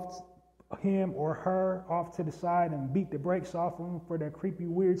pull him or her off to the side and beat the brakes off them for that creepy,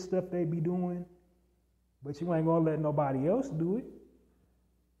 weird stuff they be doing. But you ain't gonna let nobody else do it.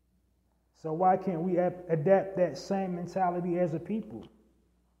 So why can't we adapt that same mentality as a people?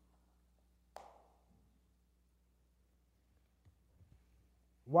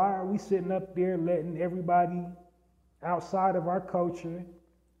 Why are we sitting up there letting everybody outside of our culture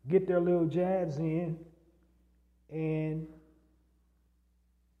get their little jabs in and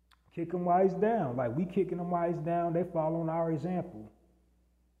kick them while he's down? Like, we kicking them while he's down, they following our example.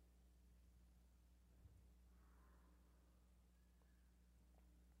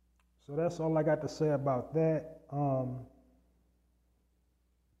 So that's all I got to say about that.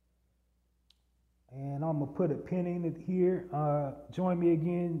 And I'm going to put a pin in it here. Join me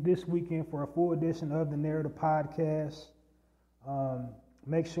again this weekend for a full edition of the Narrator podcast.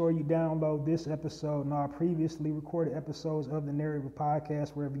 Make sure you download this episode and our previously recorded episodes of the Narrator podcast,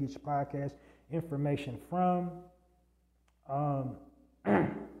 wherever you get your podcast information from.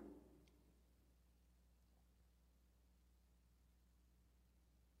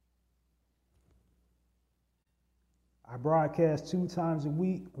 I broadcast 2 times a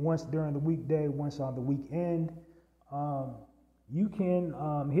week, once during the weekday, once on the weekend. You can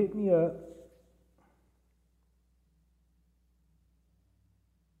hit me up.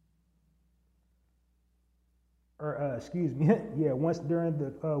 Once during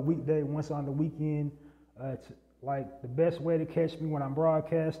the weekday, once on the weekend. Like, the best way to catch me when I'm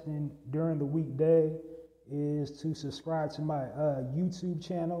broadcasting during the weekday is to subscribe to my YouTube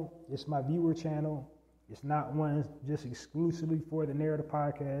channel. It's my viewer channel. It's not one just exclusively for the Narrator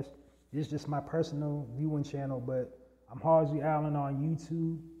podcast. It's just my personal viewing channel, but I'm Halsey Allen on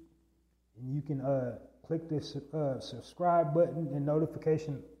YouTube. And you can click this subscribe button and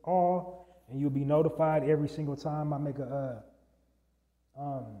notification all, and you'll be notified every single time I make a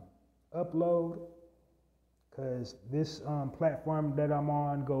upload, because this platform that I'm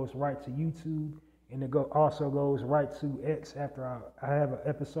on goes right to YouTube, and it also goes right to X after I have an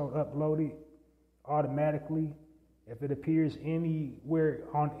episode uploaded automatically. If it appears anywhere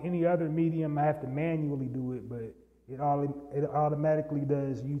on any other medium, I have to manually do it, but it automatically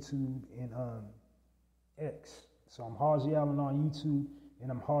does YouTube and X. So I'm Halsey Allen on YouTube, and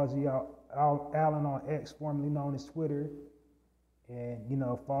I'm Halsey Allen on X, formerly known as Twitter. And,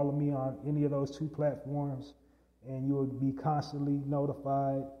 follow me on any of those 2 platforms, and you will be constantly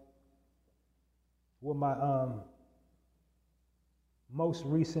notified with my most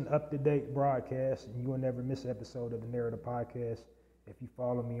recent up-to-date broadcast, and you will never miss an episode of the Narrator podcast if you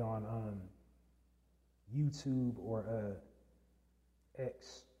follow me on YouTube or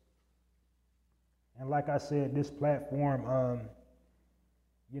X. And like I said, this platform,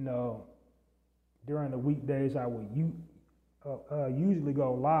 during the weekdays I would usually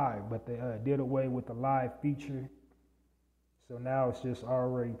go live, but they did away with the live feature. So now it's just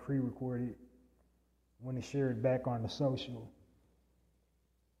already pre-recorded when it's shared back on the social.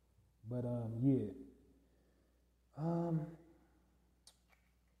 But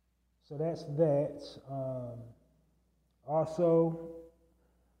so that's that. Also,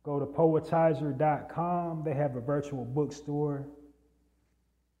 go to poetizer.com. They have a virtual bookstore.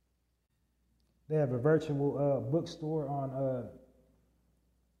 They have a virtual bookstore on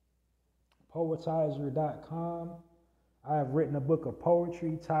poetizer.com. I have written a book of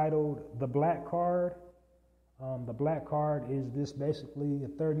poetry titled The Black Card. The Black Card is this basically a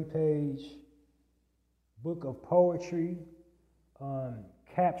 30-page book of poetry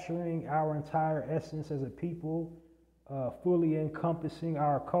capturing our entire essence as a people, fully encompassing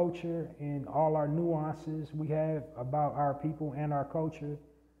our culture and all our nuances we have about our people and our culture.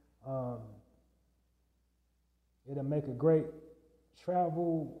 It'll make a great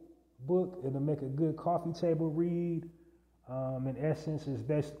travel book. It'll make a good coffee table read. In essence, it's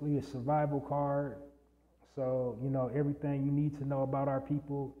basically a survival card. So, everything you need to know about our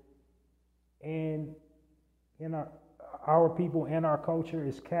people and in our people and our culture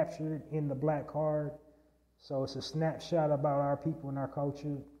is captured in the Black Card. So it's a snapshot about our people and our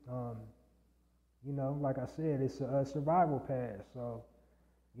culture. Like I said, it's a survival path. So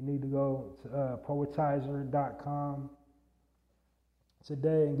you need to go to poetizer.com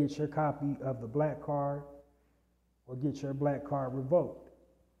today and get your copy of the Black Card, or get your Black Card revoked.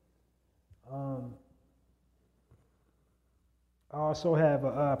 I also have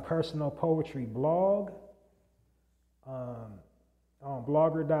a personal poetry blog on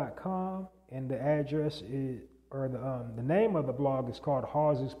blogger.com, and the address is, or the name of the blog is called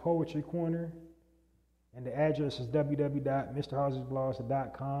hallziespoetrycorner, and the address is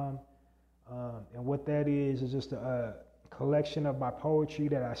www.mrhallziesblogs.com. And what that is just a collection of my poetry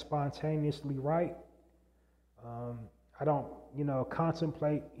that I spontaneously write. I don't,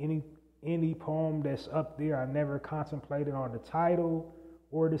 contemplate any poem that's up there. I never contemplated on the title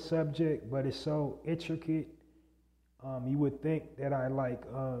or the subject, but it's so intricate. You would think that I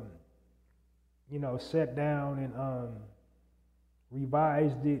sat down and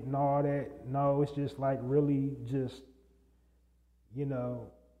revised it and all that. No, it's just like really just,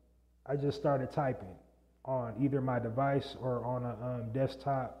 I just started typing on either my device or on a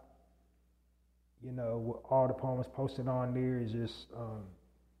desktop. All the poems posted on there is just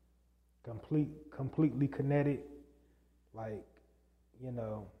completely kinetic,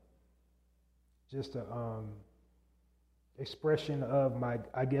 just a expression of my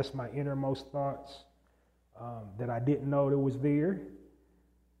innermost thoughts that I didn't know that was there.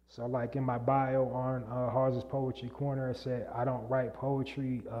 So like in my bio on Hallzies Poetry Corner, it said, I don't write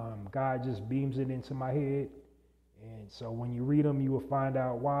poetry, God just beams it into my head. And so when you read them, you will find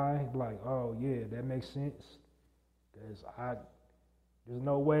out why. Like, oh yeah, that makes sense. Because there's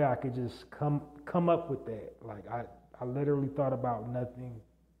no way I could just come up with that. Like I literally thought about nothing.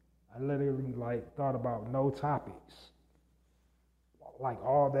 I literally thought about no topics. Like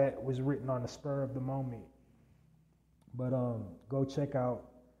all that was written on the spur of the moment. But go check out,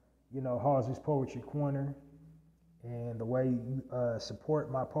 Hallzies Poetry Corner. And the way you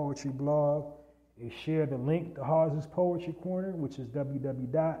support my poetry blog is share the link to Hallzies Poetry Corner, which is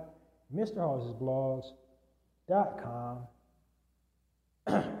www.mrhallziesblogs.com,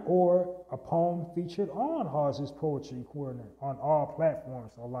 or a poem featured on Hallzies Poetry Corner on all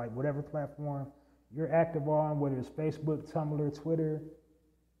platforms. So like whatever platform you're active on, whether it's Facebook, Tumblr, Twitter,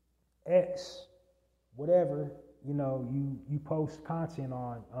 X, whatever, you post content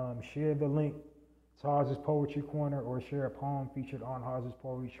on, share the link to Hallzies Poetry Corner or share a poem featured on Hallzies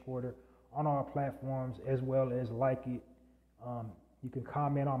Poetry Corner on all platforms, as well as like it. You can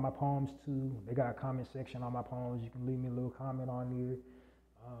comment on my poems too. They got a comment section on my poems. You can leave me a little comment on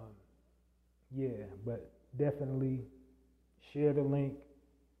there. But definitely share the link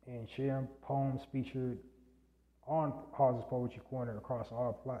and share poems featured on Hallzies Poetry Corner across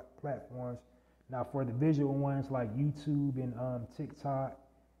all platforms. Now for the visual ones like YouTube and TikTok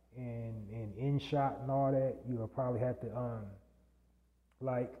and InShot and all that, you'll probably have to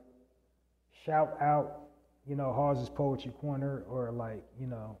shout out, Hallzies Poetry Corner, or a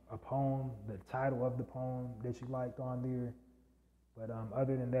poem, the title of the poem that you liked on there. But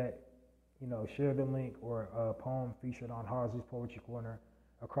other than that, share the link or a poem featured on Hallzies Poetry Corner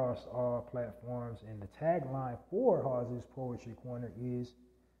across all platforms. And the tagline for Hallzies Poetry Corner is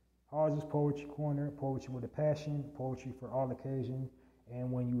Hallzies Poetry Corner, poetry with a passion, poetry for all occasions.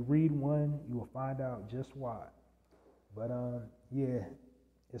 And when you read one, you will find out just why. But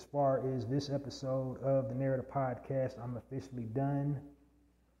as far as this episode of the Narrator Podcast, I'm officially done.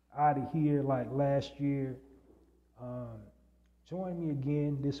 Out of here like last year. Join me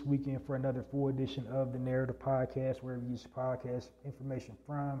again this weekend for another full edition of the Narrator Podcast, wherever you get your podcast information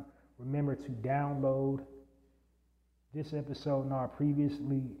from. Remember to download this episode and our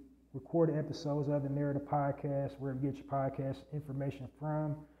previously recorded episodes of the Narrator Podcast, wherever you get your podcast information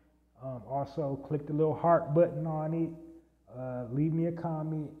from. Also, click the little heart button on it. Leave me a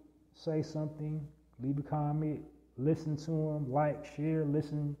comment, say something, leave a comment, listen to them, like, share,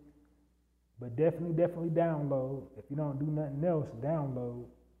 listen, but definitely download. If you don't do nothing else, download.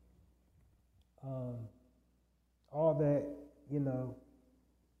 All that,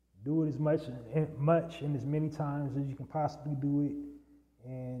 do it as much and as many times as you can possibly do it,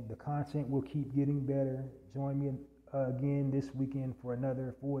 and the content will keep getting better. Join me again this weekend for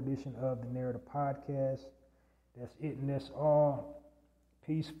another full edition of the Narrator Podcast. That's it and that's all.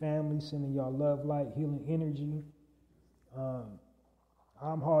 Peace, family. Sending y'all love, light, healing energy.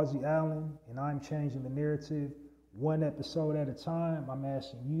 I'm Halsey Allen, and I'm changing the narrative one episode at a time. I'm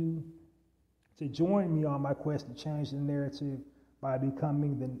asking you to join me on my quest to change the narrative by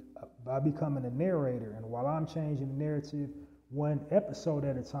becoming a narrator. And while I'm changing the narrative one episode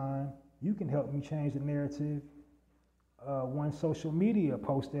at a time, you can help me change the narrative one social media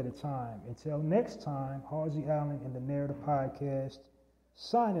post at a time. Until next time, Halsey Allen and the Narrator Podcast,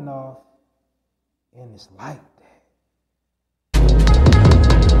 signing off, and it's like that.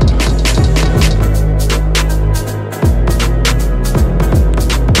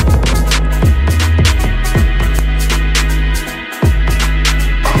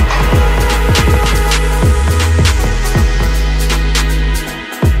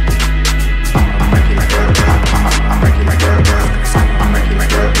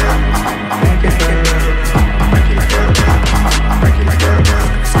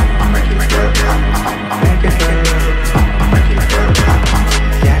 Make it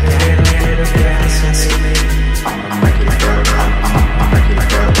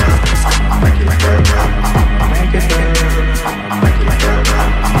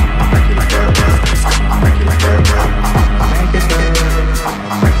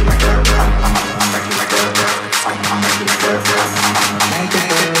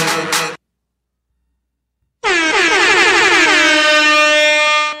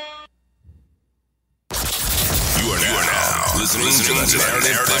listening to the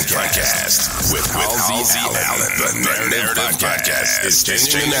Narrative Podcast with Halsey Allen. The Narrative Podcast is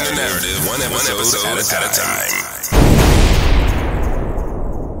changing the narrative one episode at a time.